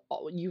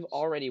you've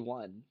already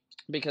won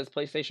because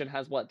PlayStation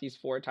has what, these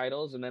four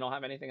titles, and they don't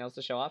have anything else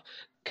to show off.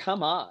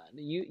 Come on,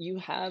 you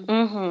have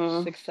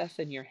Mhm. success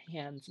in your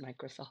hands,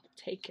 Microsoft.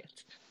 Take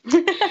it,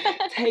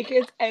 take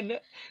it, and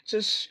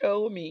just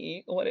show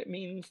me what it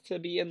means to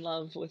be in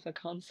love with a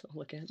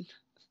console again.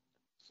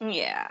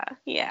 Yeah,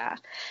 yeah.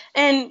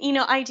 And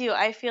I do.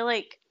 I feel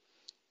like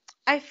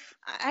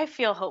I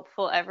feel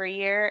hopeful every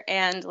year,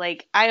 and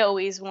like I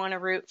always want to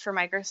root for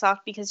Microsoft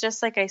because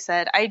just like I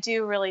said, I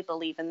do really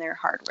believe in their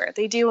hardware.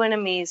 They do an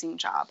amazing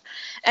job,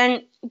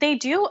 and they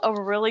do a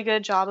really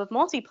good job of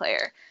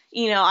multiplayer.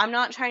 I'm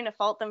not trying to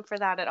fault them for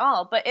that at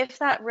all, but if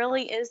that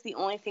really is the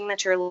only thing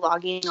that you're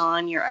logging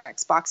on your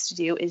Xbox to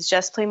do is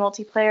just play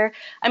multiplayer,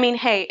 I mean,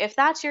 hey, if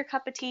that's your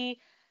cup of tea,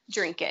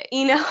 drink it.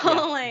 Yeah.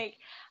 Like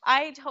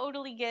I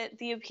totally get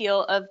the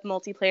appeal of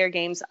multiplayer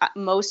games.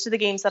 Most of the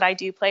games that I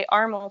do play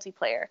are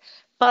multiplayer,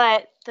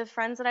 but the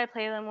friends that I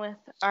play them with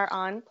are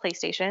on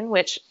PlayStation,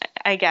 which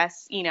I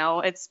guess,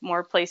 it's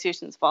more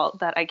PlayStation's fault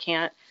that I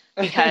can't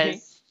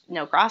because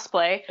no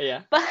crossplay.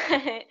 Yeah. But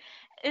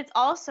it's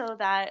also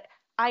that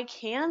I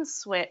can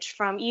switch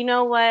from, you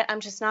know what, I'm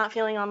just not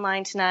feeling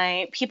online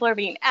tonight. People are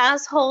being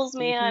assholes, You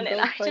can man, and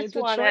go I play just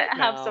want to Detroit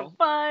have some now.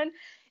 fun.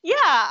 Yeah,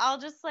 I'll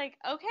just like,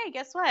 okay,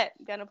 guess what?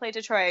 Gonna play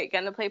Detroit,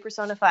 gonna play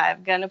Persona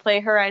 5, gonna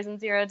play Horizon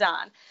Zero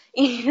Dawn,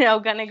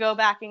 gonna go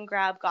back and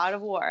grab God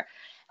of War.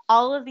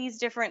 All of these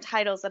different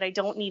titles that I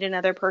don't need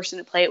another person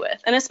to play with.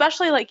 And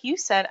especially like you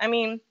said, I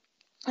mean,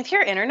 if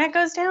your internet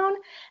goes down,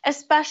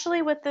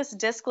 especially with this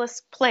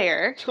diskless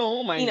player,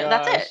 Oh my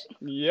that's it. gosh.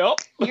 Yep.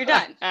 You're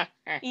done.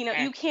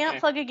 You can't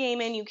plug a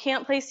game in, you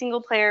can't play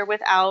single player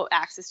without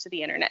access to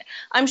the internet.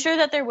 I'm sure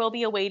that there will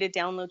be a way to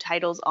download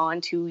titles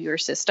onto your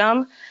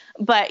system,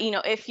 but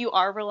if you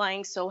are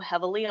relying so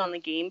heavily on the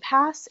Game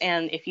Pass,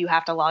 and if you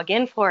have to log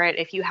in for it,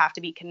 if you have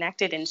to be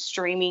connected and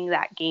streaming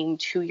that game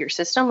to your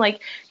system,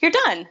 like you're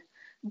done.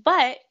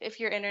 But if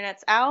your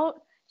internet's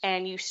out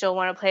and you still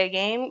want to play a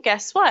game,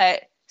 guess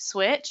what?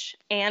 Switch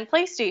and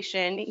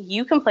PlayStation,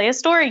 you can play a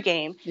story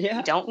game. You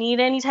Yeah, don't need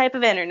any type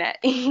of internet,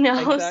 So, I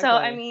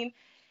exactly. mean,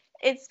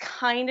 it's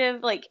kind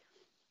of like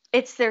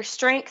it's their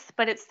strength,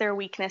 but it's their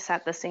weakness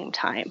at the same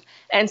time.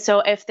 And so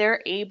if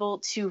they're able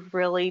to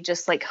really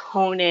just like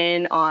hone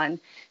in on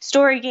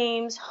story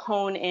games,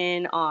 hone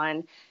in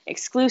on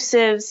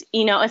exclusives,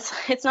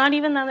 it's not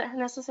even that it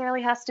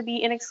necessarily has to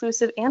be an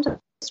exclusive and a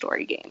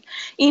story game,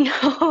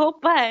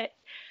 but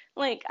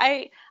like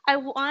I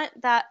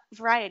want that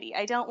variety.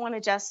 I don't want to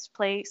just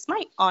play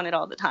Smite on it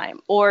all the time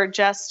or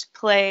just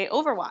play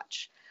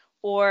Overwatch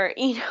or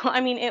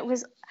I mean it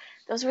was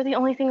those were the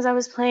only things I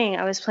was playing.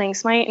 I was playing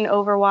Smite and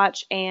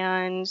Overwatch,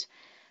 and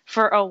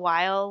for a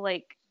while,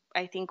 like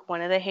I think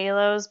one of the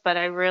Halos, but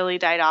I really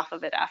died off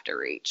of it after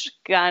Reach.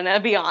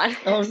 Gonna be Oh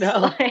honest,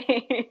 no.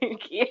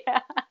 like yeah,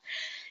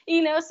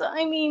 So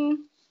I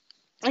mean,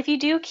 if you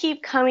do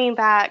keep coming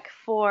back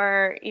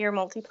for your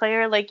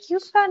multiplayer, like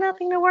you've got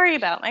nothing to worry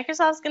about.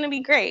 Microsoft's going to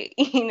be great,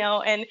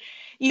 and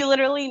you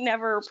literally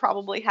never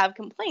probably have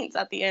complaints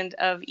at the end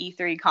of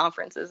E3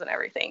 conferences and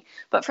everything.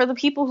 But for the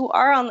people who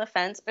are on the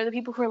fence, or the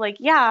people who are like,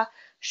 yeah,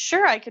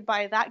 sure, I could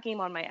buy that game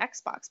on my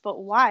Xbox, but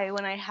why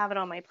when I have it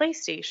on my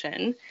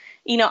PlayStation?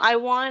 You know, I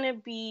want to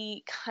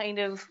be kind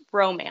of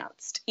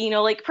romanced. You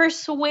know, like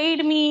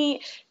persuade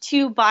me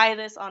to buy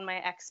this on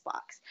my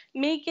Xbox.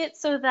 Make it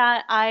so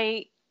that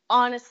I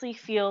honestly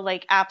feel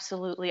like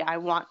absolutely I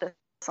want this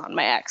on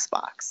my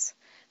Xbox.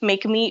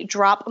 Make me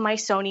drop my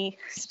Sony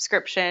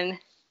subscription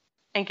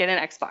and get an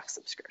Xbox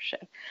subscription.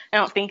 I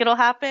don't think it'll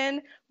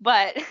happen,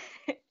 but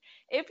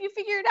if you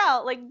figure it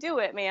out, like, do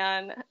it,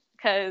 man,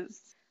 because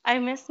I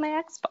miss my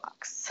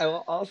Xbox. I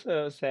will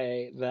also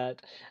say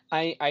that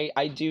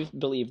I do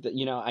believe that,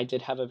 I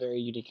did have a very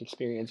unique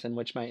experience in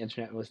which my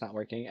internet was not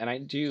working. And I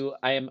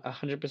am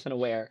 100%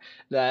 aware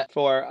that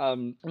for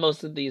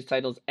most of these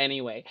titles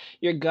anyway,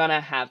 you're gonna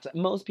have to,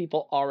 most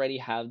people already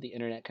have the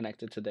internet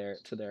connected to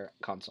their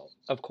console,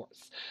 of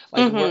course.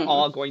 Like, we're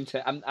all going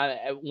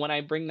to, when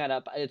I bring that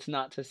up, it's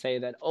not to say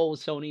that, oh,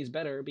 Sony's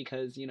better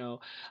because, I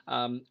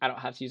don't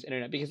have to use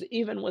internet. Because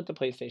even with the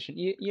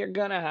PlayStation, you're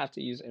gonna have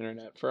to use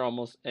internet for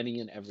almost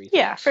any and everything.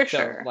 Yeah, for So,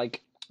 sure.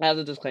 like, as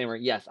a disclaimer,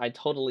 yes, I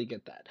totally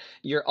get that.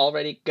 You're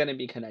already gonna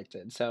be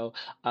connected. So,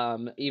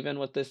 even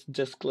with this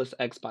diskless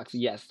Xbox,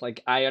 yes,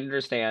 like, I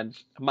understand.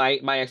 My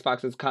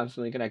Xbox is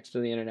constantly connected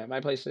to the internet.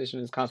 My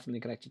PlayStation is constantly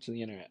connected to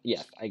the internet.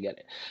 Yes, I get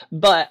it.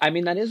 But I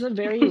mean, that is a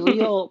very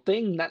real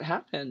thing that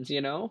happens.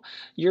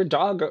 Your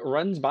dog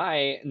runs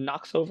by,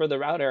 knocks over the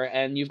router,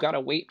 and you've got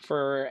to wait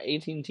for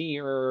AT&T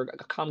or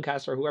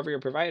Comcast or whoever your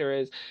provider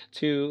is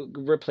to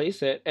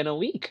replace it in a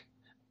week.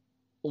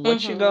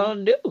 What you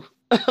gonna do?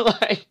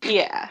 Like,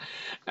 yeah,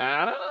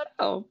 I don't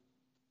know.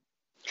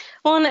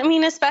 Well, and I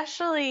mean,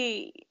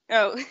 especially,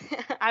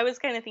 I was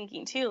kind of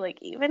thinking too, like,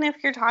 even if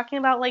you're talking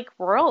about like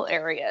rural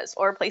areas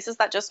or places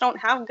that just don't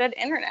have good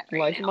internet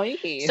right now.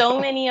 me. So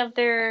many of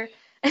their,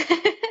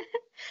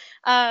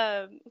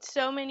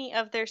 so many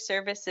of their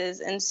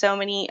services and so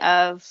many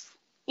of,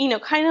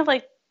 kind of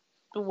like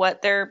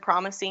what they're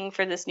promising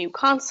for this new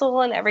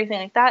console and everything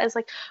like that is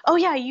like, oh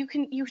yeah, you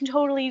can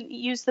totally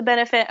use the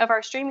benefit of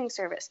our streaming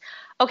service.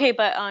 Okay,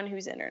 but on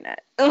whose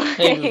internet?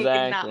 Exactly.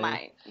 Not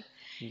mine.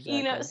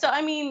 Exactly. So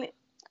I mean,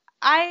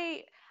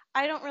 I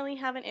don't really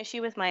have an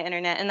issue with my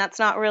internet, and that's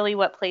not really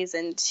what plays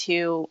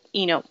into,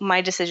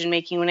 my decision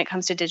making when it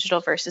comes to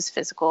digital versus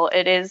physical.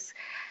 It is,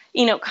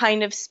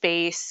 kind of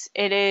space.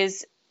 It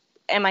is,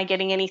 am I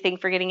getting anything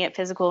for getting it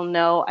physical?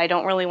 No, I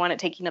don't really want it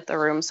taking up the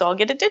room, so I'll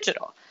get it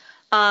digital.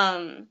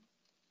 But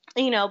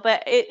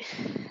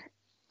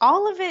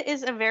all of it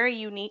is a very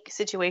unique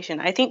situation.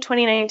 I think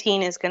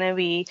 2019 is going to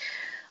be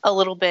a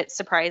little bit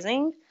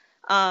surprising.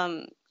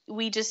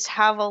 We just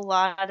have a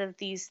lot of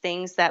these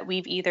things that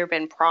we've either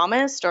been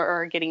promised or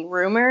are getting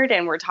rumored,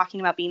 and we're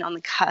talking about being on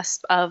the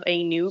cusp of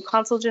a new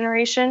console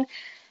generation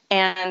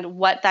and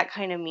what that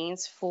kind of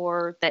means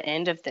for the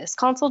end of this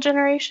console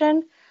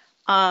generation.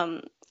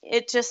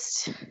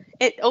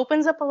 It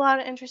opens up a lot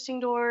of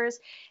interesting doors.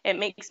 It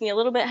makes me a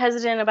little bit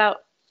hesitant about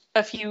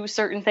a few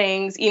certain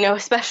things,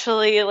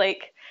 especially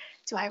like,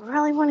 do I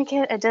really want to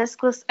get a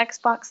diskless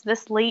Xbox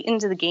this late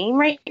into the game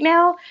right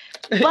now?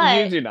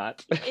 But you do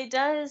not. It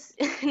does.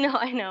 No,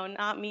 I know,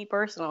 not me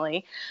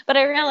personally. But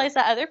I realize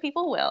that other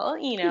people will,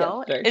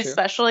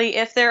 especially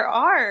if there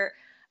are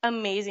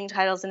amazing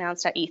titles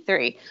announced at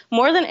E3.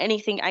 More than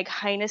anything, I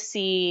kind of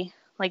see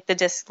like the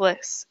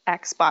diskless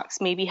Xbox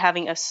maybe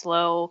having a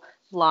slow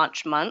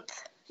launch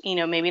month,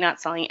 maybe not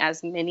selling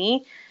as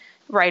many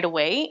right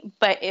away.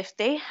 But if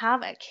they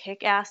have a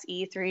kick-ass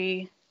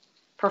E3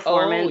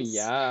 performance,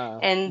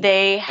 and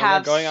they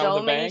have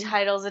so many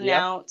titles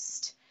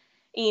announced,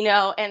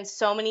 and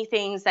so many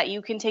things that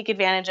you can take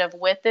advantage of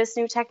with this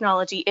new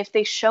technology, if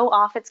they show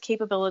off its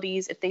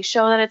capabilities, if they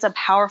show that it's a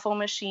powerful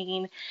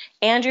machine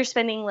and you're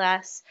spending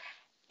less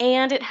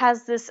and it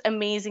has this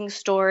amazing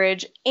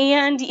storage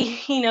and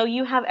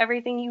you have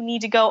everything you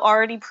need to go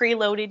already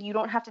preloaded, you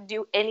don't have to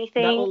do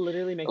anything. That will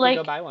literally make me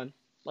go buy one.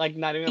 Like,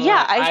 not even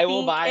I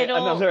will buy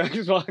another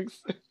Xbox.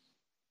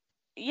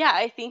 Yeah,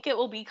 I think it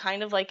will be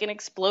kind of like an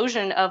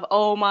explosion of,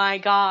 oh my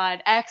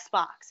God,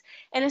 Xbox.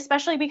 And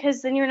especially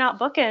because then you're not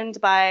bookended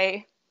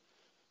by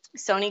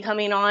Sony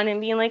coming on and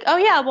being like, oh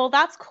yeah, well,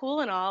 that's cool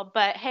and all,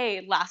 but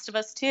hey, Last of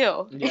Us 2.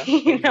 Yeah,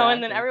 exactly.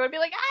 And then everyone would be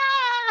like,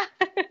 ah!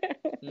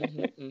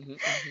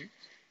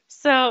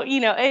 So,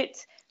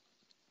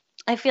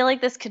 I feel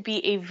like this could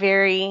be a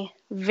very,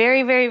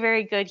 very, very,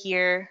 very good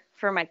year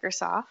for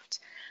Microsoft.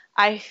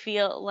 I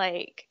feel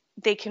like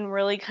they can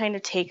really kind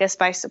of take us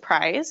by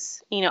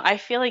surprise. I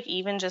feel like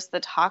even just the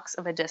talks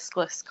of a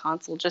diskless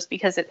console, just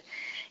because it,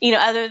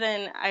 other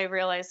than I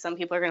realize some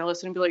people are going to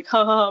listen and be like,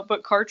 haha,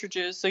 but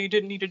cartridges, so you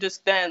didn't need a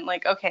disc then.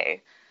 Like,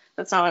 okay,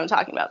 that's not what I'm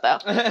talking about though.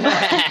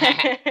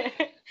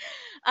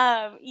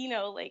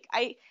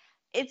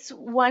 It's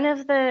one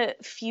of the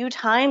few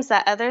times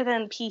that other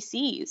than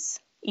PCs,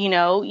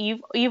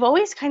 you've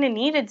always kind of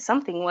needed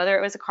something, whether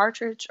it was a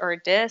cartridge or a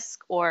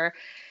disc or,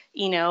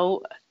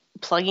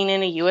 plugging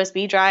in a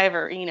USB drive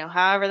or,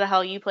 however the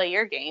hell you play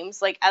your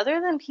games. Like,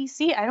 other than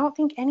PC, I don't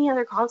think any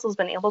other console's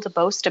been able to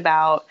boast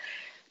about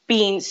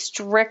being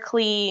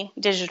strictly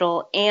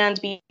digital and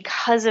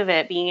because of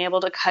it being able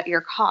to cut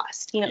your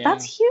cost. Yeah.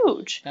 That's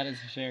huge. That is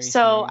very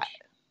So,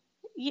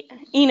 huge.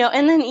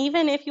 and then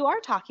even if you are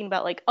talking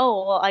about like,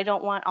 oh, well, I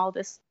don't want all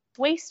this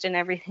waste and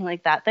everything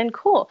like that, then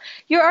cool.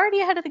 You're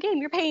already ahead of the game.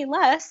 You're paying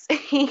less,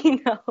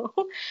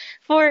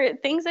 for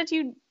things that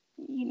you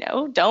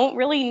don't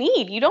really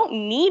need. You don't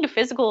need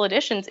physical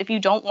editions if you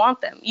don't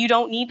want them. You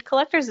don't need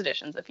collector's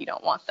editions if you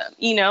don't want them,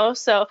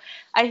 So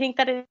I think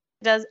that it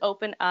does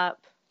open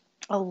up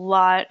a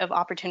lot of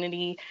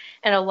opportunity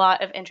and a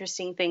lot of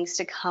interesting things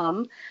to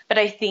come. But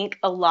I think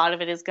a lot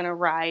of it is going to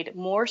ride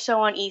more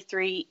so on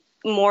E3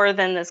 more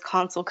than this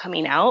console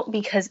coming out,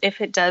 because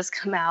if it does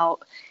come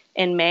out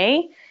in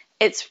May,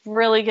 it's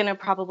really going to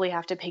probably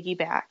have to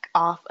piggyback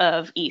off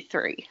of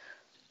E3.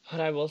 What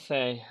I will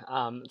say,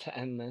 to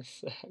end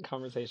this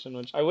conversation,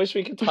 which I wish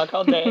we could talk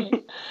all day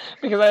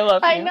because I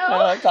love you. I know. I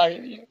love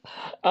talking to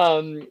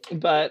you.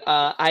 But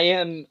I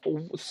am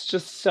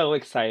just so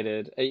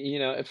excited.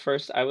 At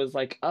first I was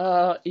like,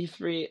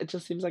 E3, it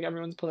just seems like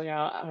everyone's pulling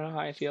out. I don't know how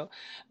I feel.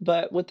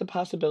 But with the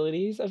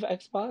possibilities of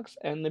Xbox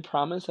and the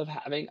promise of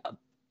having a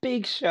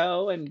big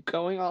show and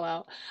going all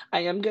out,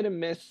 I am gonna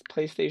miss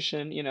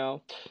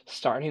PlayStation,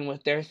 starting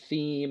with their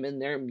theme and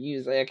their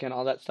music and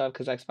all that stuff,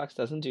 because Xbox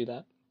doesn't do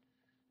that.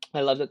 I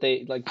love that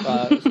they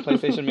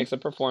PlayStation makes a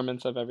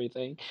performance of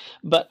everything.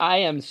 But I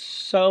am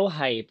so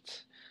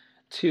hyped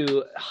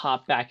to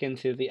hop back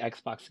into the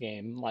Xbox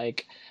game.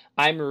 Like,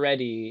 I'm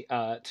ready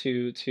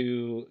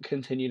to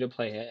continue to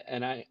play it,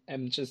 and I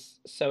am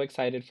just so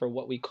excited for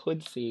what we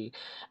could see.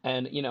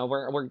 And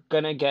we're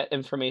gonna get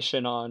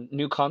information on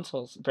new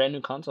consoles, brand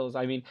new consoles.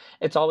 I mean,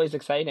 it's always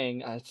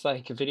exciting. It's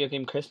like video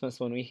game Christmas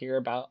when we hear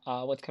about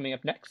what's coming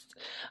up next.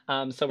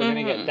 So we're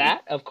gonna get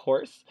that, of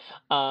course.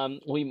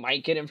 We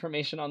might get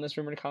information on this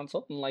rumored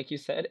console, and like you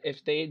said,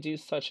 if they do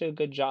such a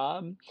good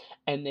job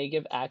and they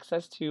give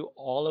access to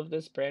all of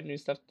this brand new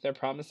stuff that they're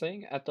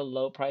promising at the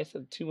low price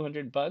of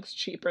 $200,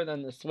 cheaper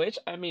than the Switch.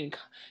 I mean,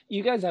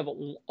 you guys have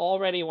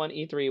already won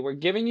E3. We're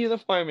giving you the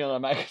formula,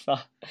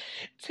 Microsoft.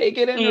 Take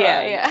it and run.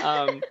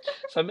 Yeah.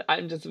 So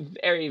I'm just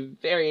very,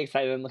 very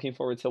excited and looking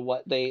forward to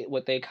what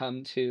they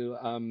come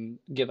to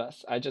give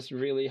us. I just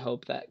really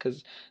hope that,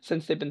 because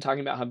since they've been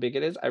talking about how big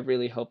it is, I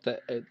really hope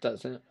that it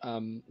doesn't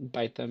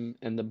bite them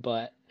in the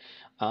butt,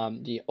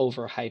 the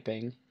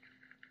overhyping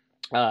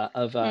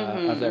of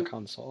their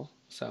console.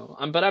 So,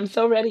 but I'm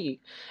so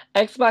ready.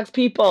 Xbox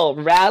people,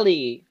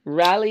 rally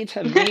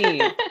to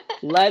me.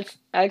 Let's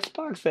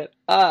Xbox it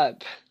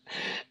up.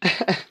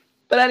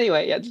 But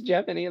anyway, yeah. Did you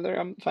have any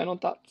other final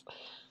thoughts?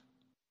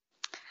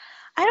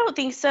 I don't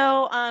think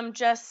so.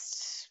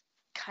 Just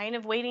kind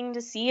of waiting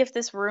to see if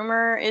this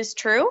rumor is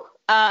true.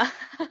 Because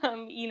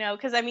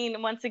I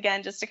mean, once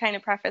again, just to kind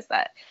of preface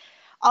that,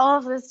 all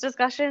of this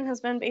discussion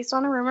has been based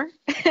on a rumor.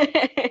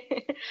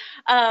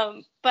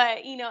 But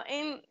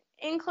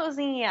in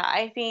closing, yeah,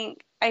 I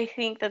think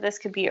that this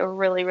could be a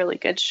really, really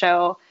good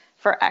show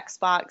for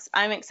Xbox.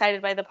 I'm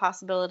excited by the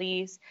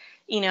possibilities.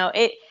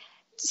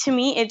 To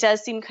me, it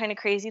does seem kind of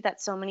crazy that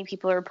so many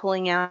people are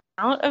pulling out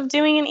of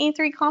doing an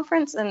E3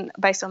 conference. And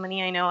by so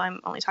many, I know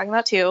I'm only talking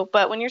about two.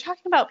 But when you're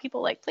talking about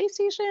people like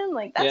PlayStation,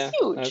 like, that's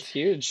huge. That's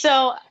huge.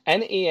 So,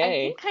 and EA. I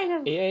think kind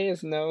of, EA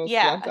is no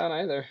slump-down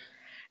either.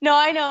 No,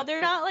 I know.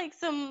 They're not like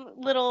some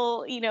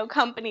little,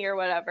 company or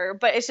whatever.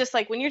 But it's just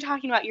like when you're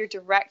talking about your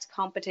direct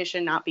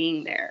competition not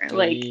being there,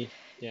 like,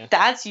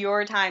 that's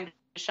your time to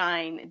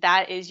shine.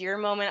 That is your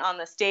moment on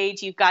the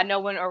stage. You've got no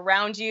one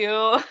around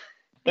you.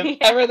 If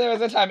ever there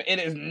was a time, it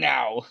is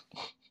now.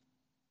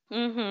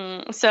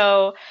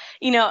 So,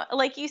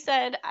 like you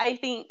said, I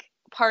think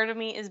part of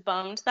me is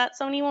bummed that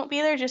Sony won't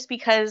be there, just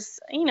because,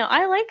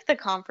 I like the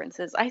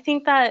conferences. I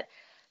think that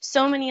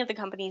so many of the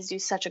companies do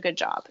such a good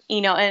job,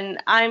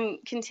 and I'm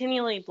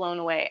continually blown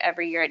away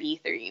every year at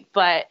E3.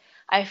 But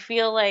I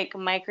feel like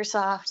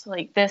Microsoft,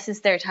 like, this is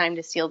their time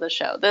to steal the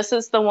show. This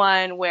is the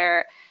one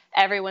where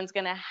everyone's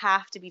going to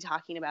have to be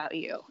talking about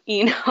you,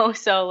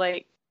 So,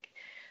 like,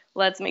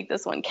 let's make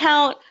this one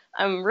count.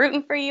 I'm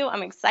rooting for you.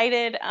 I'm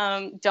excited.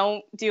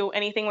 Don't do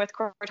anything with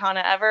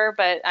Cortana ever,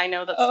 but I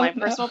know that's my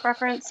personal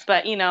preference.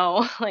 But,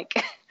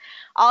 like,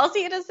 I'll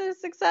see it as a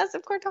success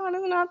if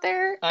Cortana's not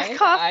there. I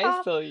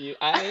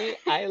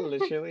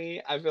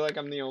literally, I feel like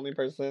I'm the only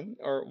person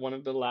or one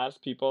of the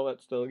last people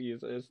that still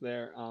uses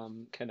their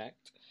Kinect.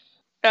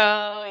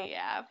 Oh,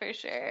 yeah, for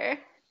sure.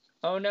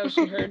 Oh, no,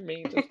 she heard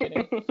me. Just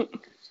kidding.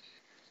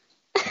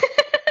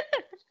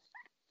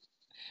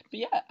 But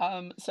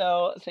yeah,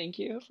 so thank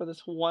you for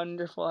this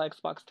wonderful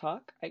Xbox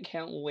talk. I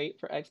can't wait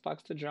for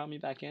Xbox to draw me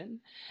back in.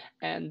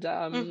 And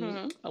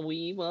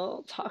we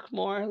will talk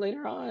more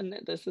later on.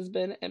 This has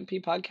been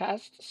MP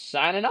Podcast.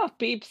 Signing off,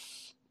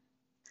 peeps.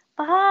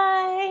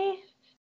 Bye.